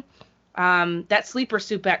fun. That sleeper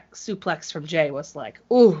suplex from Jay was like,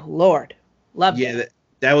 ooh, Lord. Loved it. Yeah,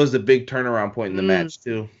 that was a big turnaround point in the match,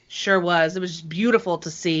 too. Sure was. It was just beautiful to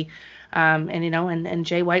see. And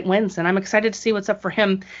Jay White wins, and I'm excited to see what's up for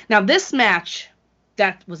him. Now, this match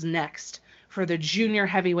that was next for the Junior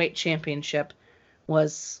Heavyweight Championship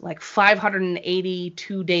was like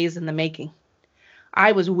 582 days in the making.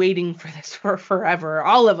 I was waiting for this for forever.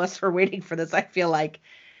 All of us were waiting for this, I feel like.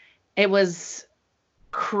 It was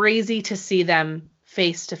crazy to see them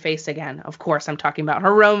face to face again. Of course, I'm talking about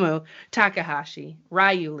Hiromu, Takahashi,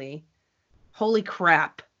 Ryu Lee. Holy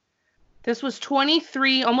crap. This was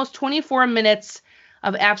 23, almost 24 minutes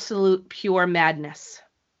of absolute pure madness.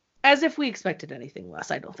 As if we expected anything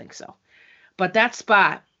less. I don't think so. But that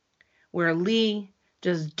spot where Lee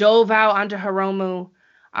just dove out onto Hiromu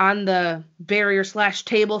on the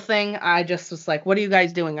barrier/table thing, I just was like, what are you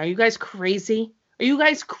guys doing? Are you guys crazy? Are you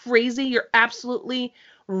guys crazy? You're absolutely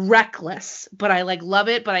reckless. But I love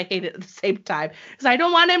it, but I hate it at the same time. Because I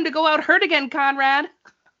don't want him to go out hurt again, Conrad.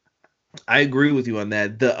 I agree with you on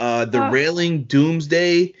that. The railing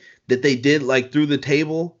doomsday that they did through the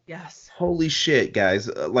table. Yes. Holy shit, guys.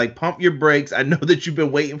 Pump your brakes. I know that you've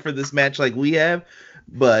been waiting for this match like we have,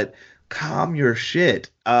 but calm your shit.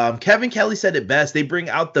 Kevin Kelly said it best. They bring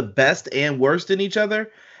out the best and worst in each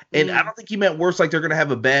other. And I don't think he meant worse like they're going to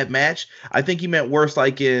have a bad match. I think he meant worse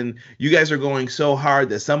like in you guys are going so hard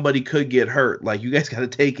that somebody could get hurt. Like, you guys got to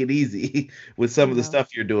take it easy with some of the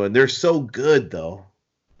stuff you're doing. They're so good, though.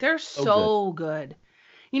 They're so good.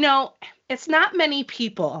 It's not many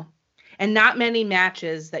people and not many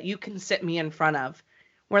matches that you can sit me in front of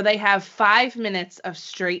where they have 5 minutes of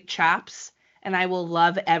straight chops, and I will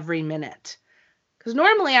love every minute. Because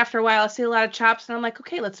normally after a while I see a lot of chops and I'm like,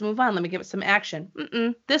 okay, let's move on. Let me give it some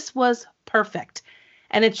action. This was perfect.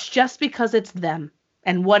 And it's just because it's them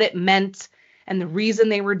and what it meant and the reason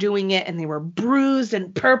they were doing it, and they were bruised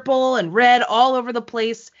and purple and red all over the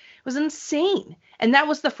place. It was insane. And that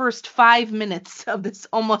was the first 5 minutes of this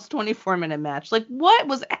almost 24-minute match. Like, what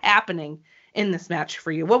was happening in this match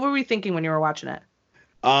for you? What were we thinking when you were watching it?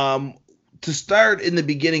 To start in the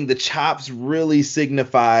beginning, the chops really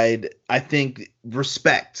signified, I think,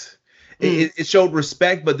 respect. It showed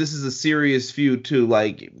respect, but this is a serious feud too.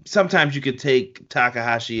 Like, sometimes you could take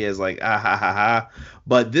Takahashi as like, ah ha ha ha,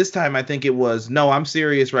 but this time I think it was, no, I'm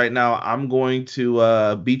serious right now. I'm going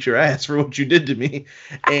to beat your ass for what you did to me.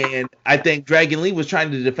 And I think Dragon Lee was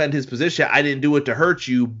trying to defend his position. I didn't do it to hurt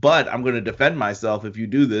you, but I'm going to defend myself if you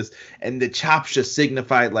do this. And the chops just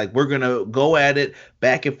signified like, we're going to go at it,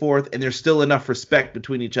 back and forth, and there's still enough respect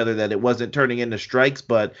between each other that it wasn't turning into strikes,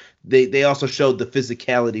 but they also showed the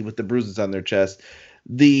physicality with the bruises on their chest.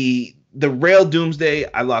 The Rail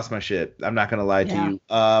Doomsday, I lost my shit. I'm not gonna lie to you.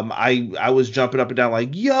 I was jumping up and down like,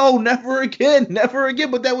 yo, never again.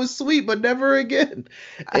 But that was sweet, but never again.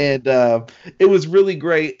 And it was really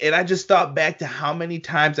great. And I just thought back to how many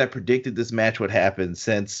times I predicted this match would happen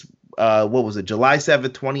since what was it, July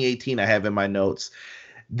 7th, 2018. I have in my notes.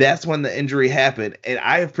 That's when the injury happened. And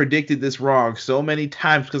I have predicted this wrong so many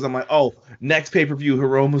times because I'm like, oh, next pay-per-view,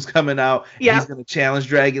 Hiromu's coming out. Yeah. He's going to challenge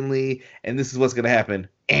Dragon Lee. And this is what's going to happen.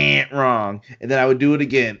 Wrong. And then I would do it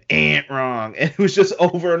again. Wrong. And it was just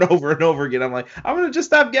over and over and over again. I'm like, I'm going to just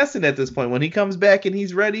stop guessing at this point. When he comes back and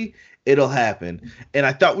he's ready, it'll happen. And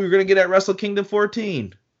I thought we were going to get at Wrestle Kingdom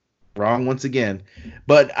 14. Wrong once again.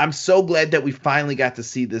 But I'm so glad that we finally got to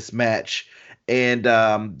see this match. And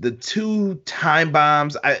the 2 time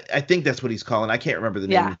bombs, I think that's what he's calling. I can't remember the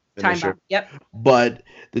name of the finisher. Time bomb. Yep. But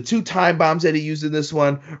the 2 time bombs that he used in this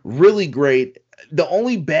one, really great. The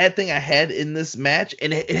only bad thing I had in this match,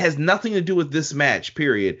 and it has nothing to do with this match,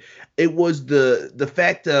 period. It was the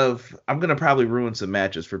fact of, I'm going to probably ruin some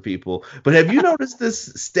matches for people, but have you noticed this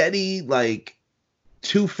steady, like,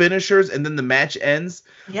 2 finishers and then the match ends?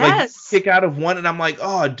 Yes. Like, kick out of one and I'm like,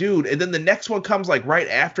 oh, dude. And then the next one comes like right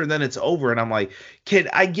after and then it's over. And I'm like, kid,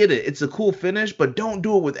 I get it. It's a cool finish, but don't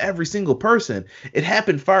do it with every single person. It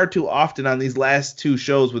happened far too often on these last 2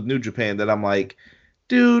 shows with New Japan that I'm like,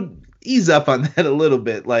 dude, ease up on that a little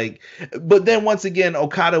bit. Like, but then once again,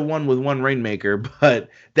 Okada won with 1 Rainmaker, but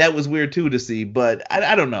that was weird too to see. But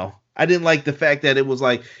I don't know. I didn't like the fact that it was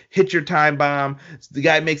like, hit your time bomb, the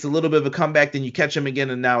guy makes a little bit of a comeback, then you catch him again,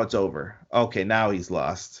 and now it's over. Okay, now he's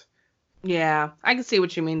lost. Yeah, I can see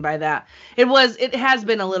what you mean by that. It has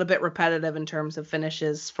been a little bit repetitive in terms of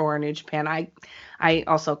finishes for New Japan. I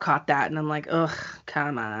also caught that, and I'm like, ugh,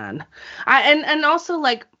 come on. And also,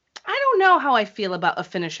 like, I don't know how I feel about a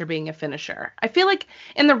finisher being a finisher. I feel like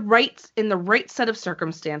in the right set of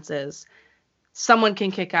circumstances, someone can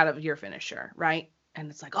kick out of your finisher, right? And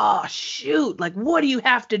it's like, oh, shoot, like, what do you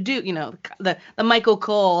have to do? You know, the Michael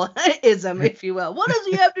Cole-ism, if you will. What does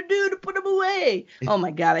he have to do to put him away? Oh, my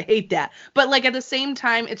God, I hate that. But, like, at the same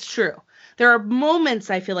time, it's true. There are moments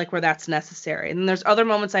I feel like where that's necessary. And there's other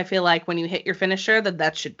moments I feel like when you hit your finisher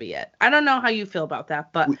that should be it. I don't know how you feel about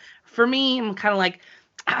that. But for me, I'm kind of like,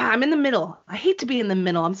 I'm in the middle. I hate to be in the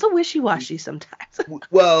middle. I'm so wishy-washy sometimes.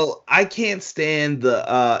 Well, I can't stand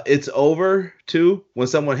the it's over too when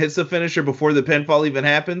someone hits the finisher before the pinfall even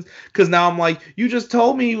happens, because now I'm like, you just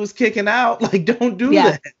told me he was kicking out. Like, don't do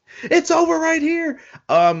that. It's over right here.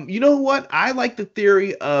 You know what? I like the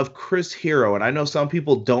theory of Chris Hero, and I know some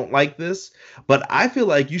people don't like this, but I feel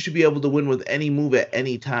like you should be able to win with any move at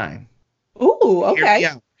any time. Ooh, okay.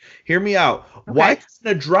 Hear me out. Okay. Why doesn't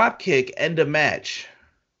a drop kick end a match?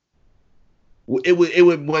 It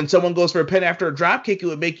would when someone goes for a pin after a drop kick, it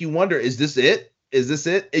would make you wonder, is this it? Is this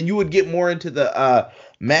it? And you would get more into the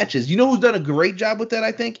matches. You know who's done a great job with that,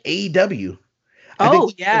 I think? AEW. I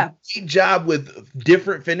think a great job with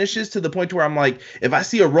different finishes to the point where I'm like, if I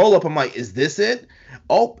see a roll up, I'm like, is this it?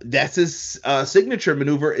 Oh, that's his signature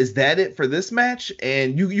maneuver. Is that it for this match?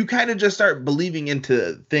 And you kind of just start believing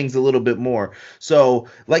into things a little bit more. So,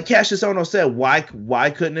 like Cassius Ohno said, why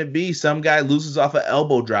couldn't it be some guy loses off an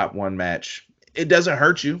elbow drop one match? It doesn't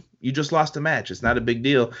hurt you. You just lost a match. It's not a big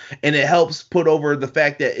deal. And it helps put over the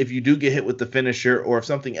fact that if you do get hit with the finisher or if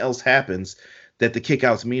something else happens, that the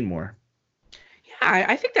kickouts mean more. Yeah,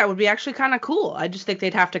 I think that would be actually kind of cool. I just think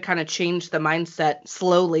they'd have to kind of change the mindset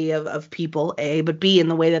slowly of people, A, but B, in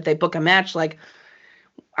the way that they book a match. Like,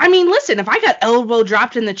 I mean, listen, if I got elbow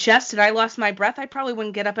dropped in the chest and I lost my breath, I probably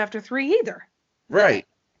wouldn't get up after 3 either. Right.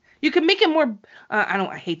 You can make it more,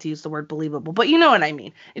 I hate to use the word believable, but you know what I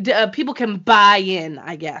mean. People can buy in,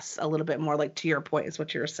 I guess, a little bit more, like to your point is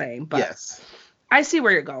what you were saying. But yes. I see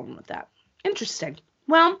where you're going with that. Interesting.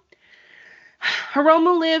 Well,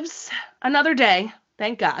 Hiromu lives another day.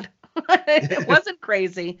 Thank God. It wasn't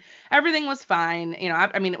crazy. Everything was fine. You know,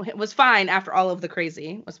 I mean, it was fine after all of the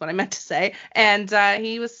crazy, was what I meant to say. And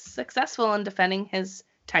he was successful in defending his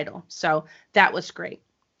title. So that was great.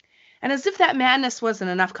 And as if that madness wasn't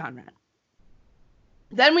enough, Conrad,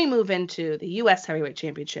 then we move into the U.S. Heavyweight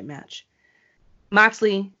Championship match.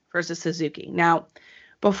 Moxley versus Suzuki. Now,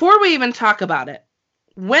 before we even talk about it,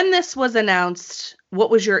 when this was announced, what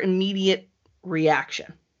was your immediate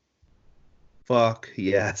reaction? Fuck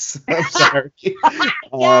yes. I'm sorry.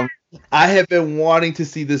 I have been wanting to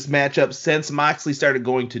see this matchup since Moxley started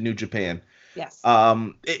going to New Japan. Yes.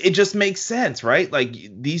 It just makes sense, right? Like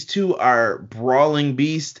these two are brawling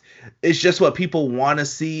beasts. It's just what people want to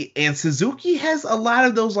see. And Suzuki has a lot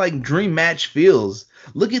of those like dream match feels.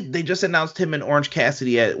 They just announced him and Orange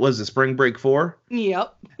Cassidy at, was it Spring Break 4?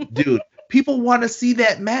 Yep. Dude, people want to see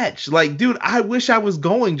that match. Like, dude, I wish I was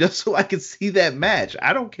going just so I could see that match.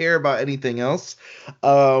 I don't care about anything else.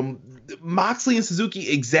 Moxley and Suzuki,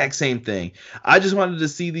 exact same thing. I just wanted to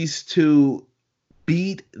see these two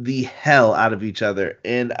beat the hell out of each other.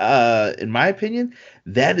 And in my opinion,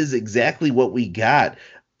 that is exactly what we got.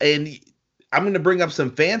 And I'm going to bring up some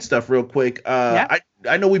fan stuff real quick. I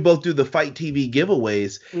know we both do the Fight TV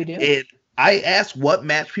giveaways. We do. And I asked what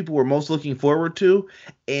match people were most looking forward to.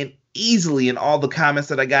 And easily in all the comments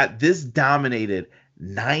that I got, this dominated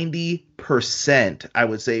 90%, I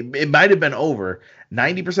would say. It might have been over.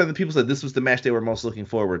 90% of the people said this was the match they were most looking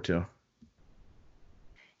forward to.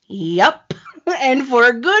 Yep. And for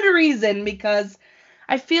a good reason, because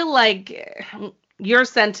I feel like your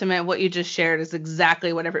sentiment, what you just shared, is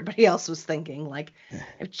exactly what everybody else was thinking. Like,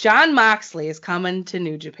 if Jon Moxley is coming to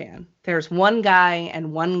New Japan, there's one guy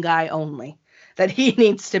and one guy only that he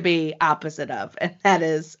needs to be opposite of, and that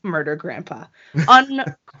is Murder Grandpa.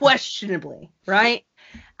 Unquestionably, right?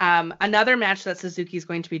 Another match that Suzuki is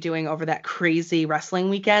going to be doing over that crazy wrestling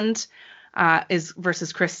weekend is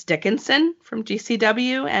versus Chris Dickinson from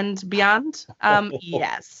GCW and beyond.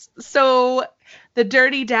 Yes. So the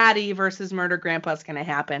Dirty Daddy versus Murder Grandpa is going to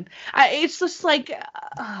happen. It's just like,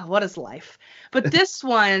 what is life? But this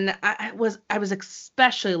one, I was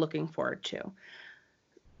especially looking forward to.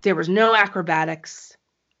 There was no acrobatics.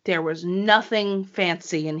 There was nothing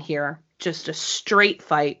fancy in here. Just a straight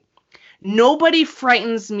fight. Nobody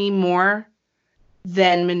frightens me more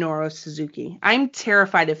than Minoru Suzuki. I'm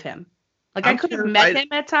terrified of him. Like, I could have met him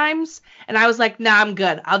at times, and I was like, nah, I'm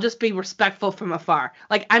good. I'll just be respectful from afar.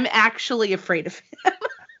 Like, I'm actually afraid of him.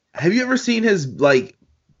 Have you ever seen his, like,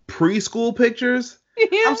 preschool pictures?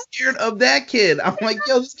 Yeah. I'm scared of that kid. I'm like,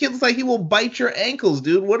 yo, this kid looks like he will bite your ankles,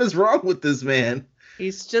 dude. What is wrong with this man?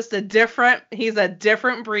 He's just a different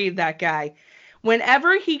breed, that guy.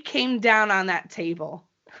 Whenever he came down on that table,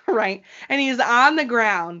 right, and he's on the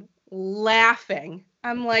ground laughing,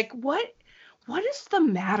 I'm like, what is the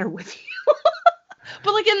matter with you?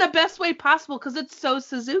 But like in the best way possible, because it's so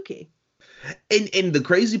Suzuki. And the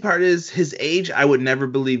crazy part is his age. I would never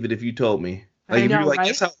believe it if you told me. Like, if you're like,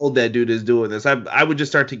 guess how old that dude is doing this. I would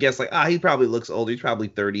just start to guess like, he probably looks old. He's probably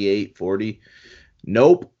 38, 40.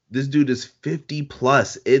 Nope. This dude is 50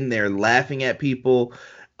 plus in there laughing at people,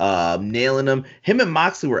 nailing them. Him and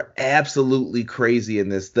Moxley were absolutely crazy in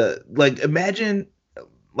this. Imagine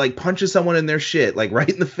like punching someone in their shit, like right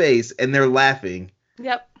in the face, and they're laughing.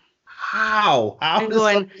 Yep. How does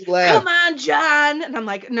going, laugh? Come on, John. And I'm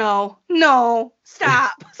like, no,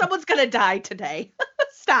 stop. Someone's going to die today.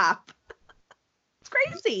 Stop. It's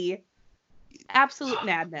crazy. Absolute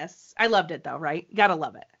madness. I loved it though, right? Gotta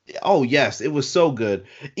love it. Oh, yes. It was so good.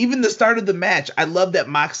 Even the start of the match, I love that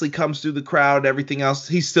Moxley comes through the crowd, everything else.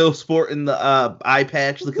 He's still sporting the eye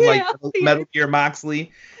patch, looking like Metal Gear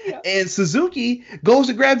Moxley. Yeah. And Suzuki goes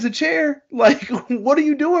and grabs a chair. Like, what are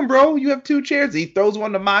you doing, bro? You have two chairs. He throws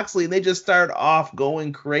one to Moxley, and they just start off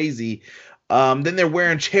going crazy. Then they're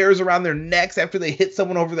wearing chairs around their necks after they hit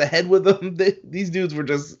someone over the head with them. These dudes were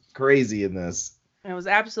just crazy in this. It was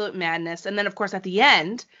absolute madness. And then, of course, at the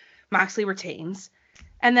end, Moxley retains.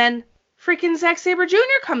 And then freaking Zack Sabre Jr.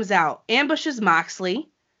 comes out, ambushes Moxley,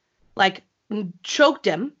 like choked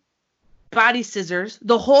him, body scissors,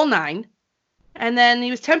 the whole nine. And then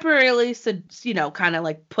he was temporarily, kind of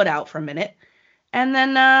like put out for a minute. And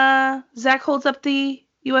then Zack holds up the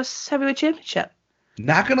U.S. Heavyweight Championship.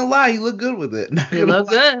 Not going to lie, he looked good with it. He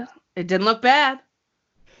looked good. It didn't look bad.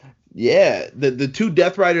 Yeah, the two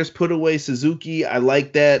Death Riders put away Suzuki. I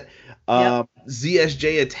like that. Yep.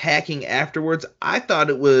 ZSJ attacking afterwards. I thought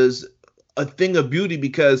it was a thing of beauty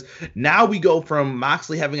because now we go from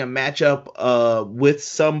Moxley having a matchup with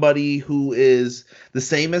somebody who is the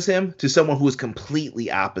same as him to someone who is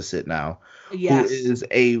completely opposite now. Yes. Who is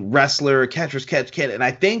a wrestler, catcher's catch can. And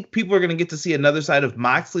I think people are going to get to see another side of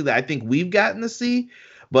Moxley that I think we've gotten to see.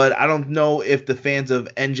 But I don't know if the fans of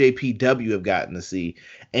NJPW have gotten to see.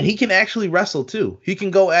 And he can actually wrestle, too. He can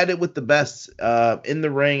go at it with the best in the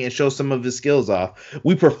ring and show some of his skills off.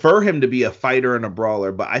 We prefer him to be a fighter and a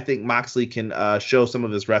brawler, but I think Moxley can show some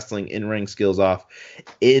of his wrestling in-ring skills off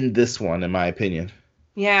in this one, in my opinion.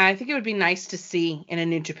 Yeah, I think it would be nice to see in a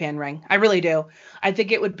New Japan ring. I really do. I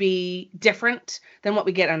think it would be different than what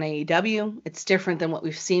we get on AEW. It's different than what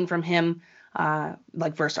we've seen from him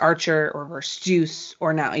like versus Archer or versus Juice,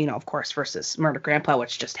 or now, of course, versus Murder Grandpa,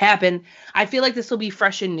 which just happened. I feel like this will be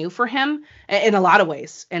fresh and new for him in a lot of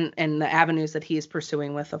ways, and the avenues that he is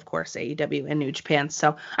pursuing with, of course, AEW and New Japan.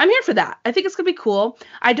 So I'm here for that. I think it's going to be cool.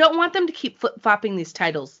 I don't want them to keep flip-flopping these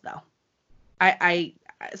titles, though. I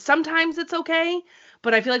sometimes it's okay,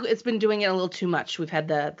 but I feel like it's been doing it a little too much. We've had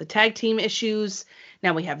the tag team issues.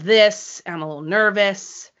 Now we have this. I'm a little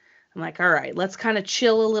nervous. I'm like, all right, let's kind of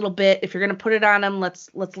chill a little bit. If you're gonna put it on them, let's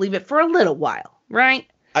leave it for a little while, right?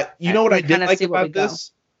 You know what I did like about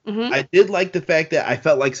this? Mm-hmm. I did like the fact that I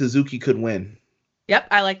felt like Suzuki could win. Yep,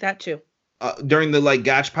 I like that too. During the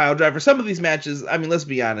gotch pile driver, some of these matches, I mean, let's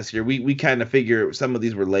be honest here, we kind of figure some of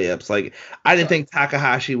these were layups. Like, I didn't think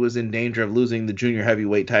Takahashi was in danger of losing the junior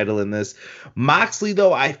heavyweight title in this. Moxley,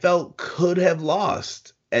 though, I felt could have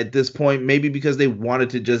lost at this point, maybe because they wanted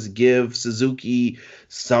to just give Suzuki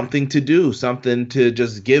something to do, something to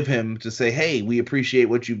just give him to say, hey, we appreciate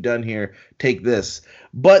what you've done here, take this.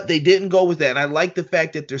 But they didn't go with that, and I like the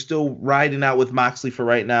fact that they're still riding out with Moxley for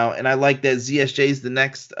right now, and I like that ZSJ is the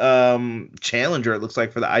next challenger, it looks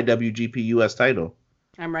like, for the IWGP US title.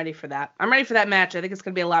 I'm ready for that. I'm ready for that match. I think it's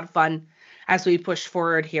going to be a lot of fun as we push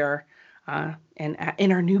forward here and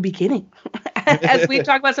in our new beginning, as we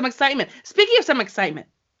talk about some excitement. Speaking of some excitement,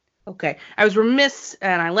 okay, I was remiss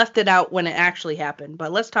and I left it out when it actually happened,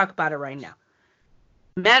 but let's talk about it right now.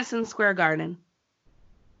 Madison Square Garden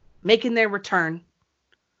making their return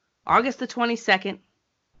August the 22nd,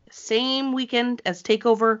 same weekend as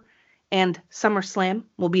TakeOver and SummerSlam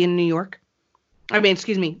will be in New York.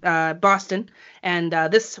 Boston. And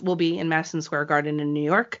this will be in Madison Square Garden in New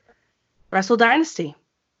York. Wrestle Dynasty.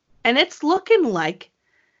 And it's looking like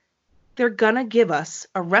they're going to give us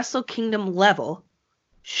a Wrestle Kingdom level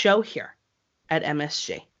show here at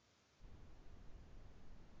MSG.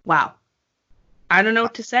 Wow. I don't know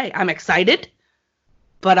what to say. I'm excited,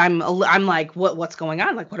 but I'm like, what's going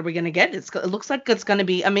on? Like, what are we going to get? It looks like it's going to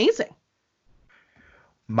be amazing.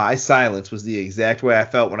 My silence was the exact way I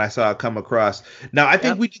felt when I saw it come across. Now, I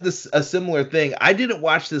think we did a similar thing. I didn't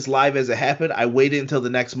watch this live as it happened. I waited until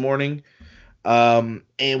the next morning. And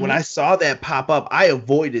when I saw that pop up, I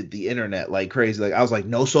avoided the internet like crazy. Like, I was like,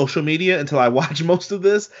 no social media until I watch most of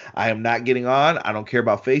this. I am not getting on. I don't care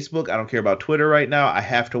about Facebook. I don't care about Twitter right now. I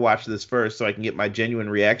have to watch this first so I can get my genuine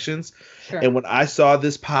reactions. Sure. And when I saw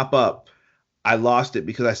this pop up, I lost it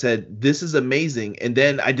because I said, this is amazing. And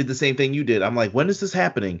then I did the same thing you did. I'm like, when is this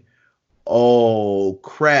happening? Oh,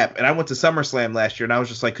 crap. And I went to SummerSlam last year, and I was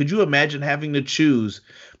just like, could you imagine having to choose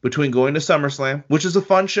between going to SummerSlam, which is a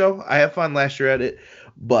fun show? I had fun last year at it,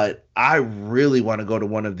 but I really want to go to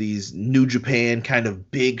one of these New Japan kind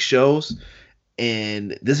of big shows,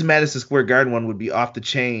 and this Madison Square Garden one would be off the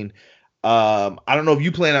chain. I don't know if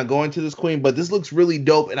you plan on going to this, Queen, but this looks really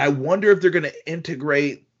dope, and I wonder if they're going to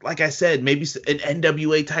integrate, like I said, maybe an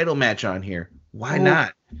NWA title match on here. Why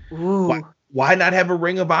not? Ooh. Why not have a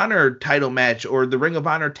Ring of Honor title match or the Ring of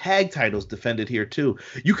Honor tag titles defended here too?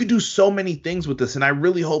 You could do so many things with this, and I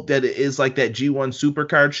really hope that it is like that G1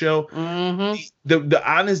 Supercard show. Mm-hmm. The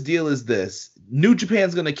honest deal is this. New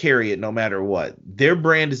Japan's going to carry it no matter what. Their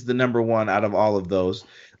brand is the number one out of all of those.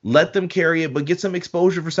 Let them carry it, but get some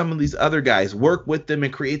exposure for some of these other guys. Work with them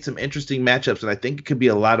and create some interesting matchups, and I think it could be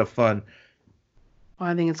a lot of fun. Well,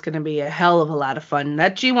 I think it's going to be a hell of a lot of fun.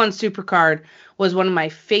 That G1 Supercard was one of my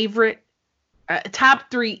favorite top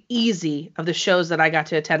 3 easy of the shows that I got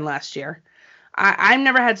to attend last year. I've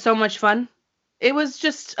never had so much fun. It was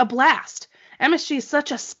just a blast. MSG is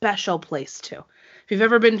such a special place too. If you've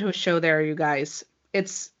ever been to a show there, you guys,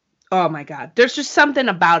 it's, oh my God, there's just something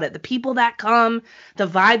about it. The people that come, the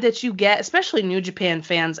vibe that you get, especially New Japan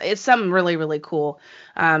fans, it's something really, really cool.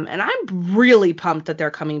 And I'm really pumped that they're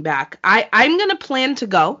coming back. I'm going to plan to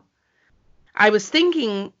go. I was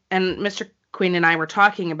thinking, and Mr. Queen and I were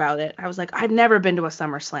talking about it. I was like, I've never been to a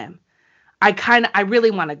SummerSlam. I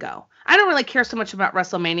really want to go. I don't really care so much about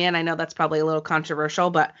WrestleMania, and I know that's probably a little controversial,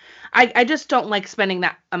 but I just don't like spending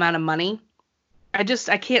that amount of money. I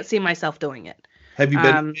can't see myself doing it. Have you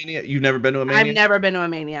been to a Mania? You've never been to a Mania? I've never been to a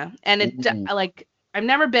Mania. And I've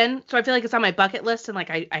never been, so I feel like it's on my bucket list, and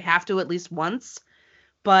I have to at least once.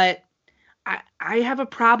 But I have a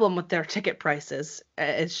problem with their ticket prices.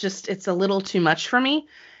 It's a little too much for me.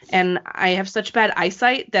 And I have such bad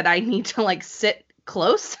eyesight that I need to sit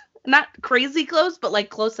close, not crazy close, but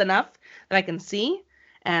close enough that I can see.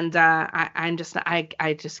 And I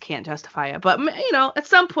just can't justify it. But at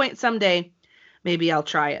some point, someday, maybe I'll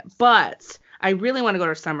try it. But I really want to go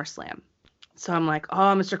to SummerSlam. So I'm like,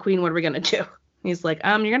 oh, Mr. Queen, what are we gonna do? He's like,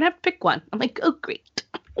 you're gonna have to pick one. I'm like, oh, great.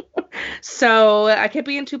 So I can't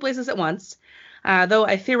be in 2 places at once. though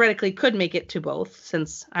I theoretically could make it to both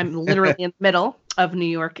since I'm literally in the middle of New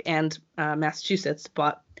York and Massachusetts.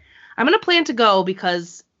 But I'm going to plan to go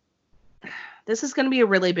because this is going to be a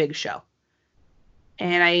really big show.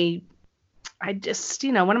 And I just,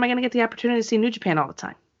 when am I going to get the opportunity to see New Japan all the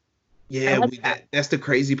time? Yeah, that's the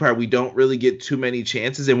crazy part. We don't really get too many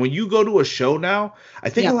chances. And when you go to a show now, I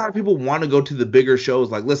think a lot of people want to go to the bigger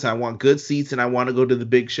shows. Like, listen, I want good seats and I want to go to the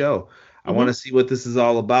big show. I want to see what this is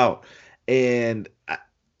all about. And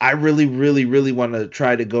I really, really, really want to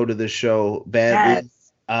try to go to this show badly.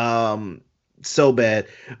 Yes. So bad.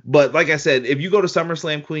 But like I said, if you go to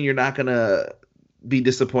SummerSlam, Queen, you're not going to be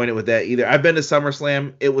disappointed with that either. I've been to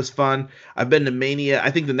SummerSlam. It was fun. I've been to Mania.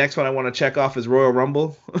 I think the next one I want to check off is Royal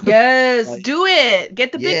Rumble. Yes, do it.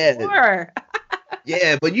 Get the big four.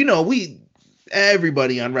 Yeah, but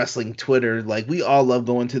everybody on wrestling Twitter, like, we all love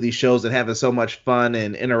going to these shows and having so much fun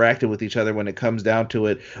and interacting with each other when it comes down to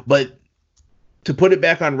it. But to put it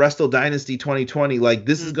back on Wrestle Dynasty 2020, like,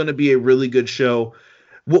 this is going to be a really good show.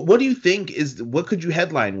 What do you think what could you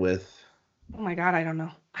headline with? Oh my God, I don't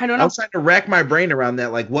know. I was trying to rack my brain around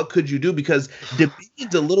that. Like, what could you do? Because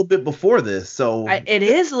Dominion's a little bit before this. So it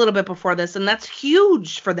is a little bit before this, and that's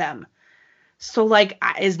huge for them. So, like,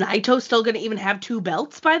 is Naito still going to even have 2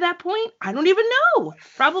 belts by that point? I don't even know.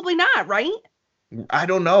 Probably not, right? I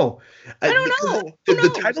don't know. I don't know.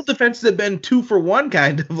 The title defenses have been 2 for 1,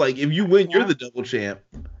 kind of. Like, if you win, you're the double champ.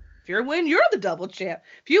 If you win, you're the double champ.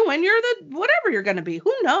 If you win, you're the whatever you're going to be.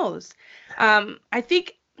 Who knows? I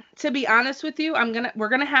think, to be honest with you, we're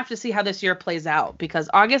gonna have to see how this year plays out, because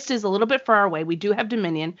August is a little bit far away. We do have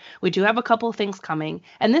Dominion. We do have a couple of things coming,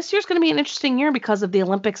 and this year's gonna be an interesting year because of the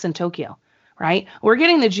Olympics in Tokyo, right? We're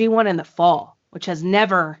getting the G1 in the fall, which has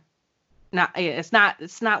never. It's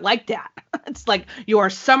not like that. It's like your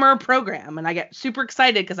summer program, and I get super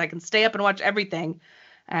excited because I can stay up and watch everything.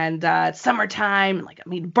 And it's summertime, and, like,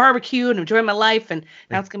 I'm eating barbecue and enjoying my life, and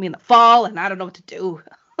now it's gonna be in the fall, and I don't know what to do.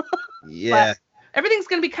 Yeah. Everything's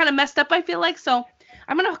going to be kind of messed up, I feel like. So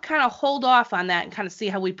I'm going to kind of hold off on that and kind of see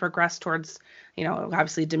how we progress towards,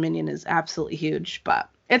 obviously Dominion is absolutely huge. But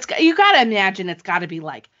you got to imagine it's got to be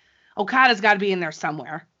like Okada's got to be in there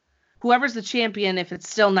somewhere. Whoever's the champion, if it's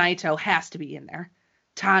still Naito, has to be in there.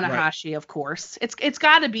 Tanahashi, of course. It's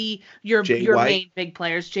got to be your main big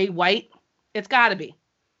players. Jay White. It's got to be.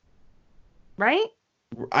 Right?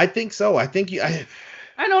 I think so. I think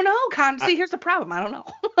I don't know, Con. See, here's the problem. I don't know.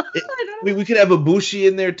 We could have Ibushi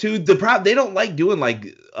in there too. The problem, they don't like doing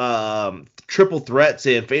like triple threats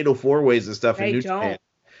and fatal 4-ways and stuff in New Japan.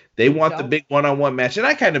 They want the big one-on-one match, and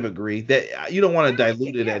I kind of agree that you don't want to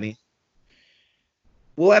dilute it any.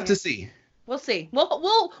 We'll have to see. We'll see. We'll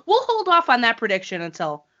hold off on that prediction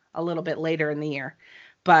until a little bit later in the year.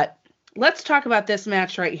 But let's talk about this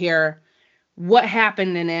match right here. What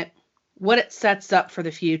happened in it? What it sets up for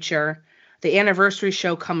the future? The anniversary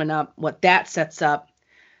show coming up, what that sets up.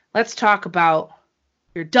 Let's talk about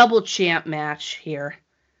your double champ match here.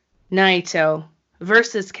 Naito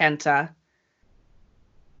versus Kenta.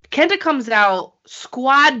 Kenta comes out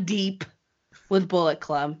squad deep with Bullet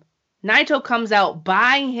Club. Naito comes out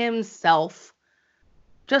by himself.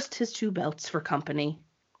 Just his 2 belts for company.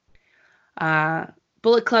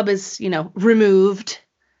 Bullet Club is, removed.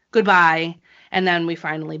 Goodbye. And then we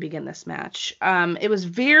finally begin this match. It was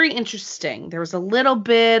very interesting. There was a little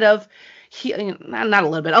bit of, not a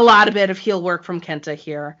little bit, a lot of bit of heel work from Kenta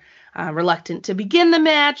here. Reluctant to begin the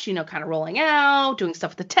match, kind of rolling out, doing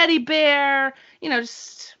stuff with the teddy bear,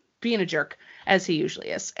 just being a jerk, as he usually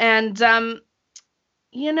is. And,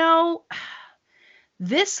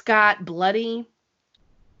 this got bloody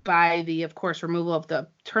by the, of course, removal of the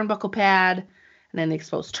turnbuckle pad and then the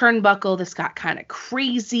exposed turnbuckle. This got kind of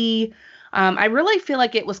crazy. I really feel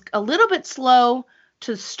like it was a little bit slow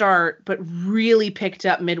to start, but really picked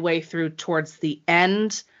up midway through towards the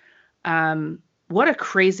end. What a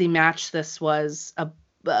crazy match this was.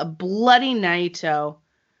 A bloody Naito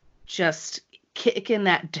just kicking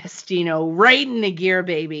that Destino right in the gear,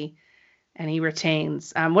 baby. And he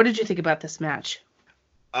retains. What did you think about this match?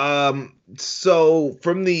 So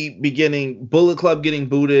from the beginning, Bullet Club getting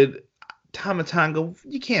booted. Tama Tonga,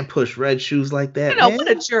 you can't push red shoes like that. Man. What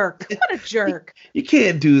a jerk. What a jerk. You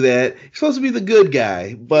can't do that. You're supposed to be the good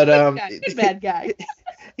guy. But good bad guy.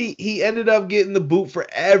 he ended up getting the boot for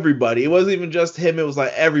everybody. It wasn't even just him. It was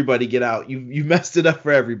like, everybody get out. You messed it up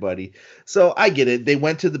for everybody. So I get it. They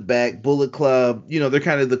went to the back. Bullet Club, they're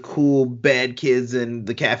kind of the cool bad kids in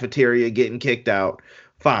the cafeteria getting kicked out.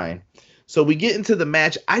 Fine. So we get into the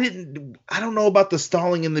match. I don't know about the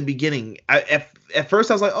stalling in the beginning. At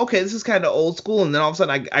first I was like, okay, this is kind of old school. And then all of a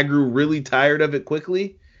sudden I grew really tired of it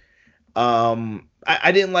quickly.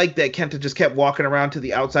 I didn't like that Kenta just kept walking around to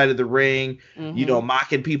the outside of the ring,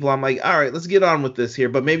 mocking people. I'm like, all right, let's get on with this here.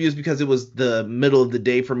 But maybe it was because it was the middle of the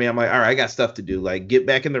day for me. I'm like, all right, I got stuff to do. Like, get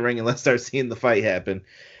back in the ring and let's start seeing the fight happen.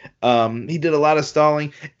 He did a lot of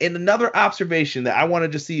stalling. And another observation that I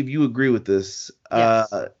wanted to see if you agree with this.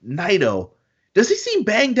 Yes. Naito, does he seem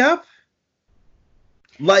banged up?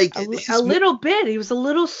 Like a little bit. He was a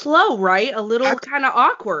little slow, right? A little kind of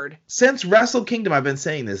awkward. Since Wrestle Kingdom, I've been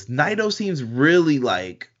saying this. Naito seems really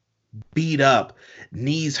like beat up,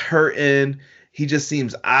 knees hurting. He just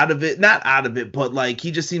seems out of it. Not out of it, but like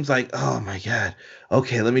he just seems like, oh my God,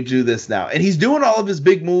 okay, let me do this now. And he's doing all of his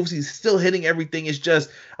big moves. He's still hitting everything. It's just,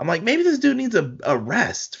 I'm like, maybe this dude needs a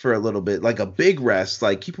rest for a little bit, like a big rest,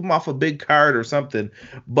 like keep him off a big card or something.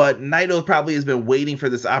 But Naito probably has been waiting for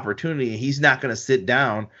this opportunity. He's not going to sit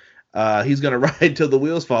down. He's going to ride till the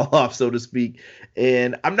wheels fall off, so to speak.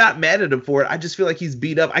 And I'm not mad at him for it. I just feel like he's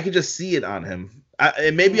beat up. I can just see it on him.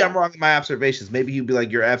 And maybe I'm wrong in my observations. Maybe he'd be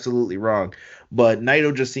like, you're absolutely wrong. But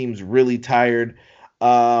Naito just seems really tired.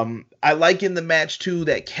 I like in the match, too,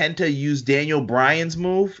 that Kenta used Daniel Bryan's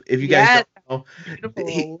move. If you guys don't know.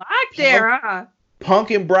 Beautiful lock there, huh?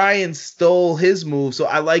 Punk and Bryan stole his move. So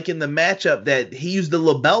I like in the matchup that he used the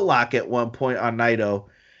LeBelt lock at one point on Naito.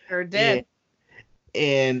 Sure did.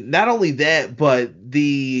 And not only that, but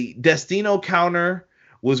the Destino counter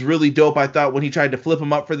was really dope. I thought when he tried to flip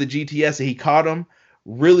him up for the GTS and he caught him.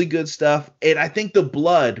 Really good stuff. And I think the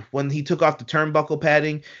blood, when he took off the turnbuckle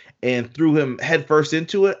padding and threw him headfirst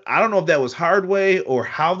into it, I don't know if that was hard way or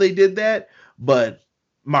how they did that, but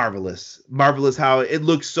marvelous. Marvelous how it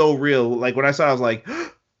looked so real. Like when I saw it, I was like,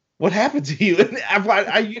 what happened to you? And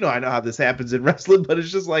I know how this happens in wrestling, but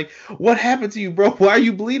it's just like, what happened to you, bro? Why are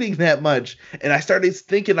you bleeding that much? And I started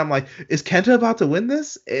thinking, I'm like, is Kenta about to win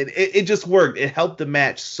this? And it just worked. It helped the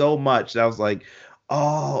match so much. And I was like,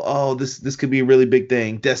 this could be a really big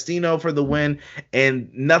thing. Destino for the win, and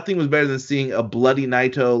nothing was better than seeing a bloody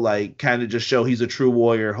Naito like kind of just show he's a true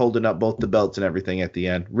warrior, holding up both the belts and everything at the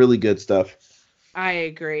end. Really good stuff. I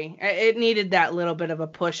agree. It needed that little bit of a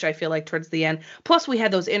push, I feel like, towards the end. Plus, we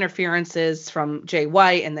had those interferences from Jay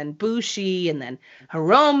White and then Bushi and then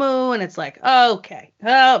Hiromu, and it's like, okay,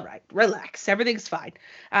 all right, relax, everything's fine.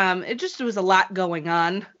 It was a lot going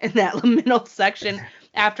on in that middle section.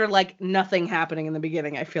 After like nothing happening in the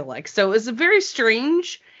beginning, I feel like. So it was very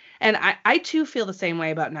strange. And I too feel the same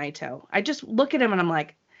way about Naito. I just look at him and I'm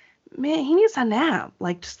like, man, he needs a nap.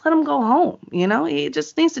 Like, just let him go home. He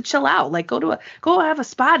just needs to chill out. Like, go have a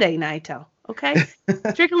spa day, Naito. Okay?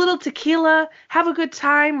 Drink a little tequila, have a good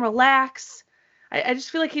time, relax. I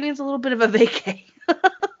just feel like he needs a little bit of a vacay.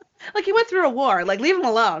 Like he went through a war. Like, leave him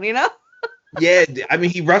alone, Yeah, I mean,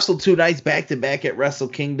 he wrestled 2 nights back to back at Wrestle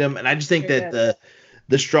Kingdom, and I just think that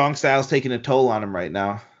the strong style's taking a toll on him right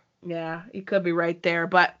now. Yeah, he could be right there.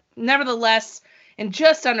 But nevertheless, in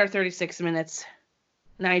just under 36 minutes,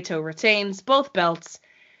 Naito retains both belts,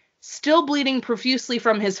 still bleeding profusely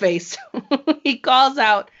from his face. He calls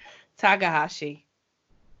out Takahashi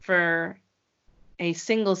for a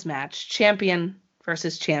singles match, champion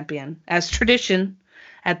versus champion, as tradition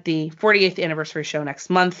at the 48th anniversary show next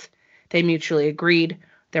month. They mutually agreed.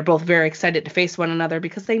 They're both very excited to face one another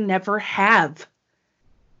because they never have.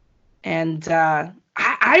 And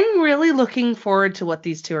I'm really looking forward to what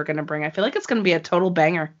these two are going to bring. I feel like it's going to be a total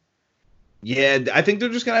banger. Yeah, I think they're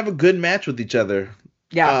just going to have a good match with each other.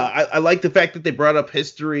 Yeah. I like the fact that they brought up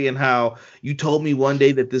history and how you told me one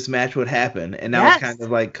day that this match would happen. And now it's kind of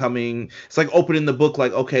like it's like opening the book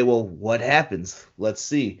like, okay, well, what happens? Let's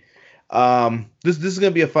see. This is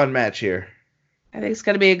going to be a fun match here. I think it's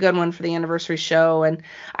going to be a good one for the anniversary show. And,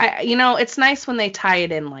 it's nice when they tie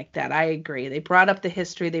it in like that. I agree. They brought up the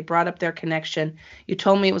history. They brought up their connection. You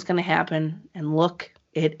told me it was going to happen. And look,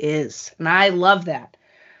 it is. And I love that.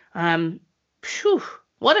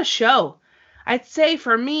 What a show. I'd say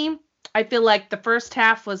for me, I feel like the first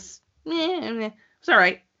half was all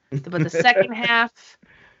right. But the second half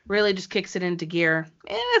really just kicks it into gear.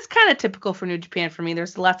 And it's kind of typical for New Japan for me.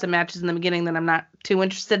 There's lots of matches in the beginning that I'm not too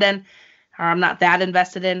interested in. Or I'm not that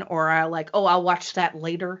invested in, or I'll watch that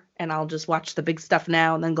later, and I'll just watch the big stuff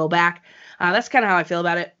now and then go back. That's kind of how I feel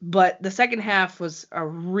about it. But the second half was a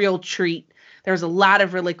real treat. There's a lot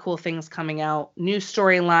of really cool things coming out, new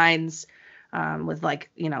storylines with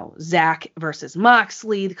Zach versus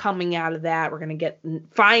Moxley coming out of that. We're going to get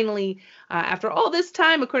finally, after all this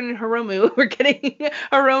time, according to Hiromu, we're getting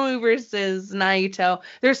Hiromu versus Naito.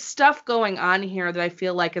 There's stuff going on here that I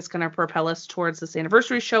feel like is going to propel us towards this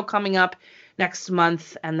anniversary show coming up. next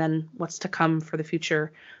month, and then what's to come for the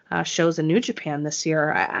future shows in New Japan this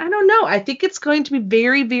year. I don't know. I think it's going to be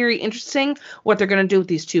very, very interesting what they're going to do with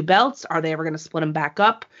these two belts. Are they ever going to split them back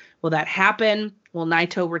up? Will that happen? Will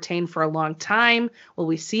Naito retain for a long time? Will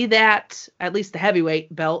we see that? At least the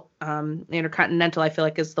heavyweight belt, Intercontinental, I feel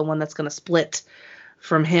like is the one that's going to split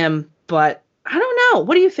from him. But I don't know.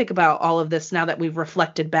 What do you think about all of this now that we've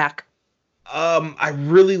reflected back? I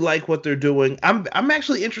really like what they're doing. I'm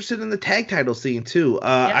actually interested in the tag title scene too.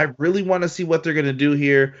 I really want to see what they're gonna do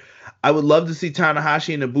here. I would love to see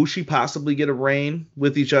Tanahashi and Ibushi possibly get a reign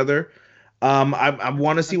with each other. I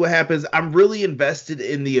want to see what happens. I'm really invested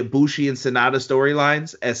in the Ibushi and Sonata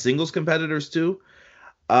storylines as singles competitors too.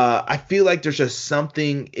 I feel like there's just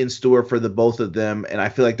something in store for the both of them, and I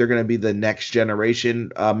feel like they're gonna be the next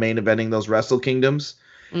generation main eventing those Wrestle Kingdoms.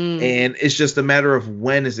 And it's just a matter of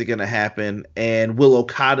when is it going to happen, and will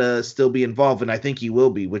Okada still be involved? And I think he will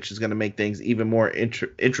be, which is going to make things even more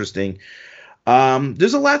interesting.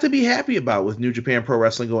 There's a lot to be happy about with New Japan Pro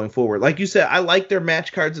Wrestling going forward. Like you said, I like their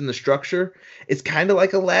match cards and the structure. It's kind of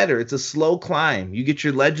like a ladder. It's a slow climb. You get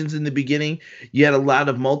your legends in the beginning. You had a lot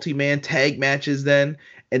of multi-man tag matches then,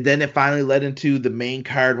 and then it finally led into the main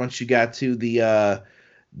card once you got to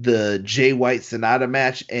the Jay White Sonata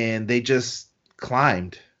match, and they just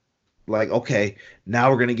climbed. Like, okay, now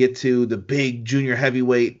we're going to get to the big junior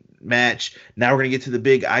heavyweight match. Now we're going to get to the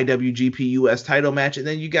big IWGP US title match. And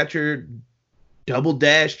then you got your double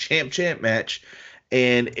dash champ match.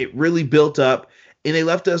 And it really built up. And they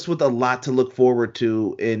left us with a lot to look forward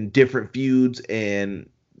to in different feuds and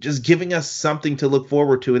just giving us something to look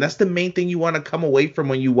forward to. And that's the main thing you want to come away from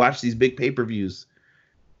when you watch these big pay-per-views.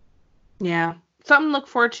 Yeah. Something to look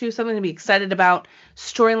forward to, something to be excited about,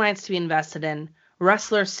 storylines to be invested in,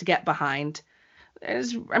 wrestlers to get behind.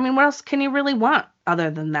 What else can you really want other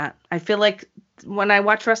than that? I feel like when I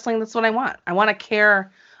watch wrestling, that's what I want. I want to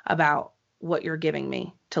care about what you're giving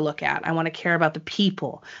me to look at. I want to care about the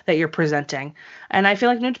people that you're presenting. And I feel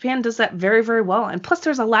like New Japan does that very, very well. And plus,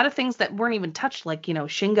 there's a lot of things that weren't even touched, like,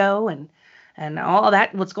 Shingo and all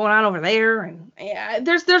that, what's going on over there. And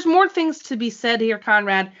there's more things to be said here,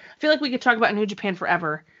 Conrad. I feel like we could talk about New Japan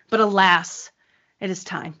forever, but alas, it is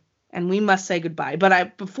time, and we must say goodbye.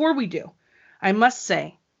 But before we do, I must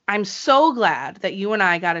say, I'm so glad that you and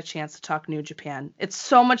I got a chance to talk New Japan. It's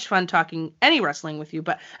so much fun talking any wrestling with you,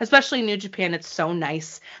 but especially New Japan. It's so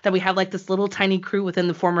nice that we have like this little tiny crew within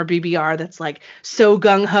the former BBR that's like so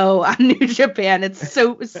gung-ho on New Japan. It's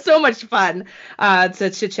so much fun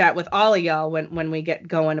to chit-chat with all of y'all when we get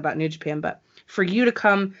going about New Japan. But for you to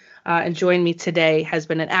come and join me today has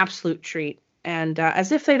been an absolute treat. And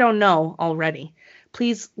as if they don't know already,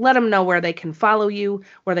 please let them know where they can follow you,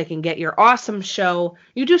 where they can get your awesome show.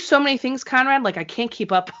 You do so many things, Conrad, like I can't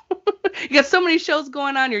keep up. You got so many shows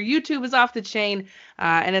going on. Your YouTube is off the chain,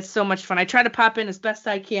 and it's so much fun. I try to pop in as best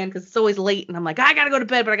I can because it's always late, and I'm like, I got to go to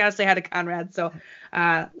bed, but I got to say hi to Conrad. So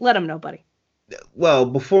let them know, buddy. Well,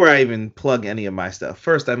 before I even plug any of my stuff,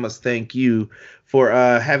 first I must thank you for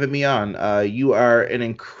having me on. You are an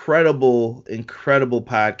incredible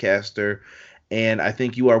podcaster. And I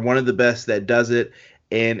think you are one of the best that does it.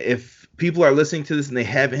 And if people are listening to this and they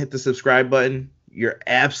haven't hit the subscribe button, you're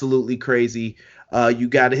absolutely crazy. You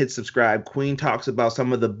got to hit subscribe. Queen talks about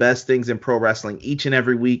some of the best things in pro wrestling each and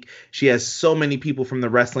every week. She has so many people from the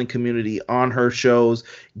wrestling community on her shows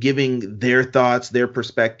giving their thoughts, their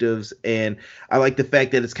perspectives. And I like the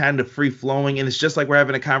fact that it's kind of free flowing, and it's just like we're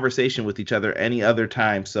having a conversation with each other any other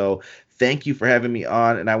time. So thank you for having me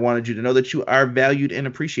on, and I wanted you to know that you are valued and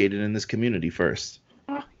appreciated in this community first.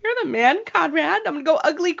 Oh, you're the man, Conrad. I'm going to go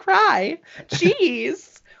ugly cry. Jeez.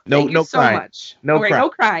 No so crying. Much. No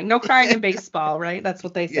crying. No crying in baseball, right? That's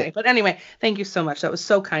what they say. Yeah. But anyway, thank you so much. That was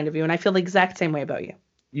so kind of you, and I feel the exact same way about you.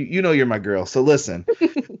 You know you're my girl. So listen,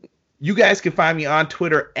 you guys can find me on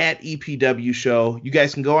Twitter at EPW Show. You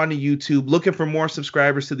guys can go on to YouTube looking for more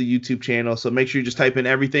subscribers to the YouTube channel. So make sure you just type in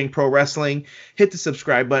everything pro wrestling, hit the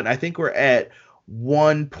subscribe button. I think we're at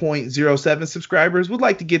 1.07 subscribers. We'd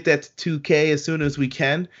like to get that to 2K as soon as we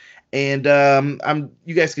can. And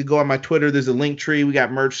you guys could go on my Twitter. There's a link tree. We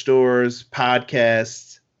got merch stores,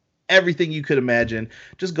 podcasts, everything you could imagine.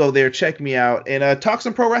 Just go there, check me out, and talk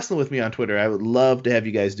some pro wrestling with me on Twitter. I would love to have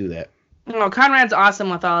you guys do that. Oh, Conrad's awesome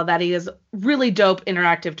with all of that. He has really dope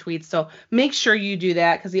interactive tweets. So make sure you do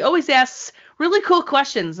that because he always asks really cool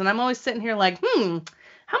questions. And I'm always sitting here like, how am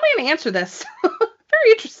I going to answer this?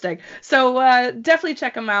 Very interesting. So definitely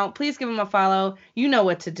check him out. Please give him a follow. You know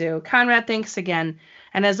what to do. Conrad, thanks again.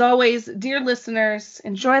 And as always, dear listeners,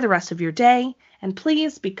 enjoy the rest of your day. And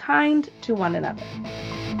please be kind to one another.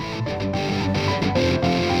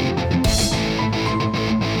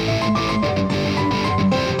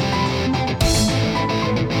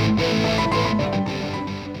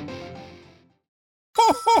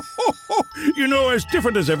 as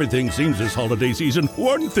different as everything seems this holiday season,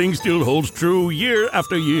 one thing still holds true year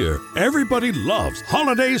after year. Everybody loves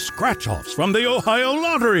holiday scratch-offs from the Ohio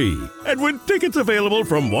Lottery. And with tickets available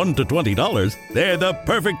from $1 to $20, they're the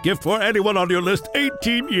perfect gift for anyone on your list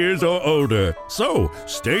 18 years or older. So,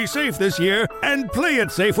 stay safe this year and play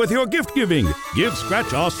it safe with your gift giving. Give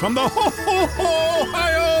scratch-offs from the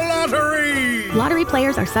Ohio Lottery! Lottery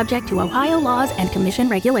players are subject to Ohio laws and commission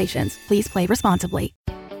regulations. Please play responsibly.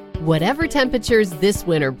 Whatever temperatures this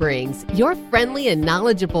winter brings, your friendly and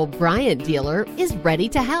knowledgeable Bryant dealer is ready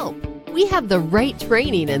to help. We have the right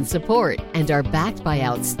training and support and are backed by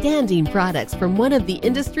outstanding products from one of the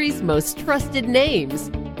industry's most trusted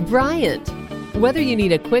names, Bryant. Whether you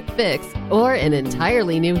need a quick fix or an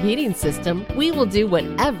entirely new heating system, we will do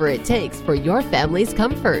whatever it takes for your family's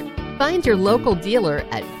comfort. Find your local dealer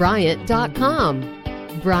at Bryant.com.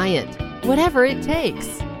 Bryant, whatever it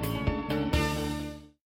takes.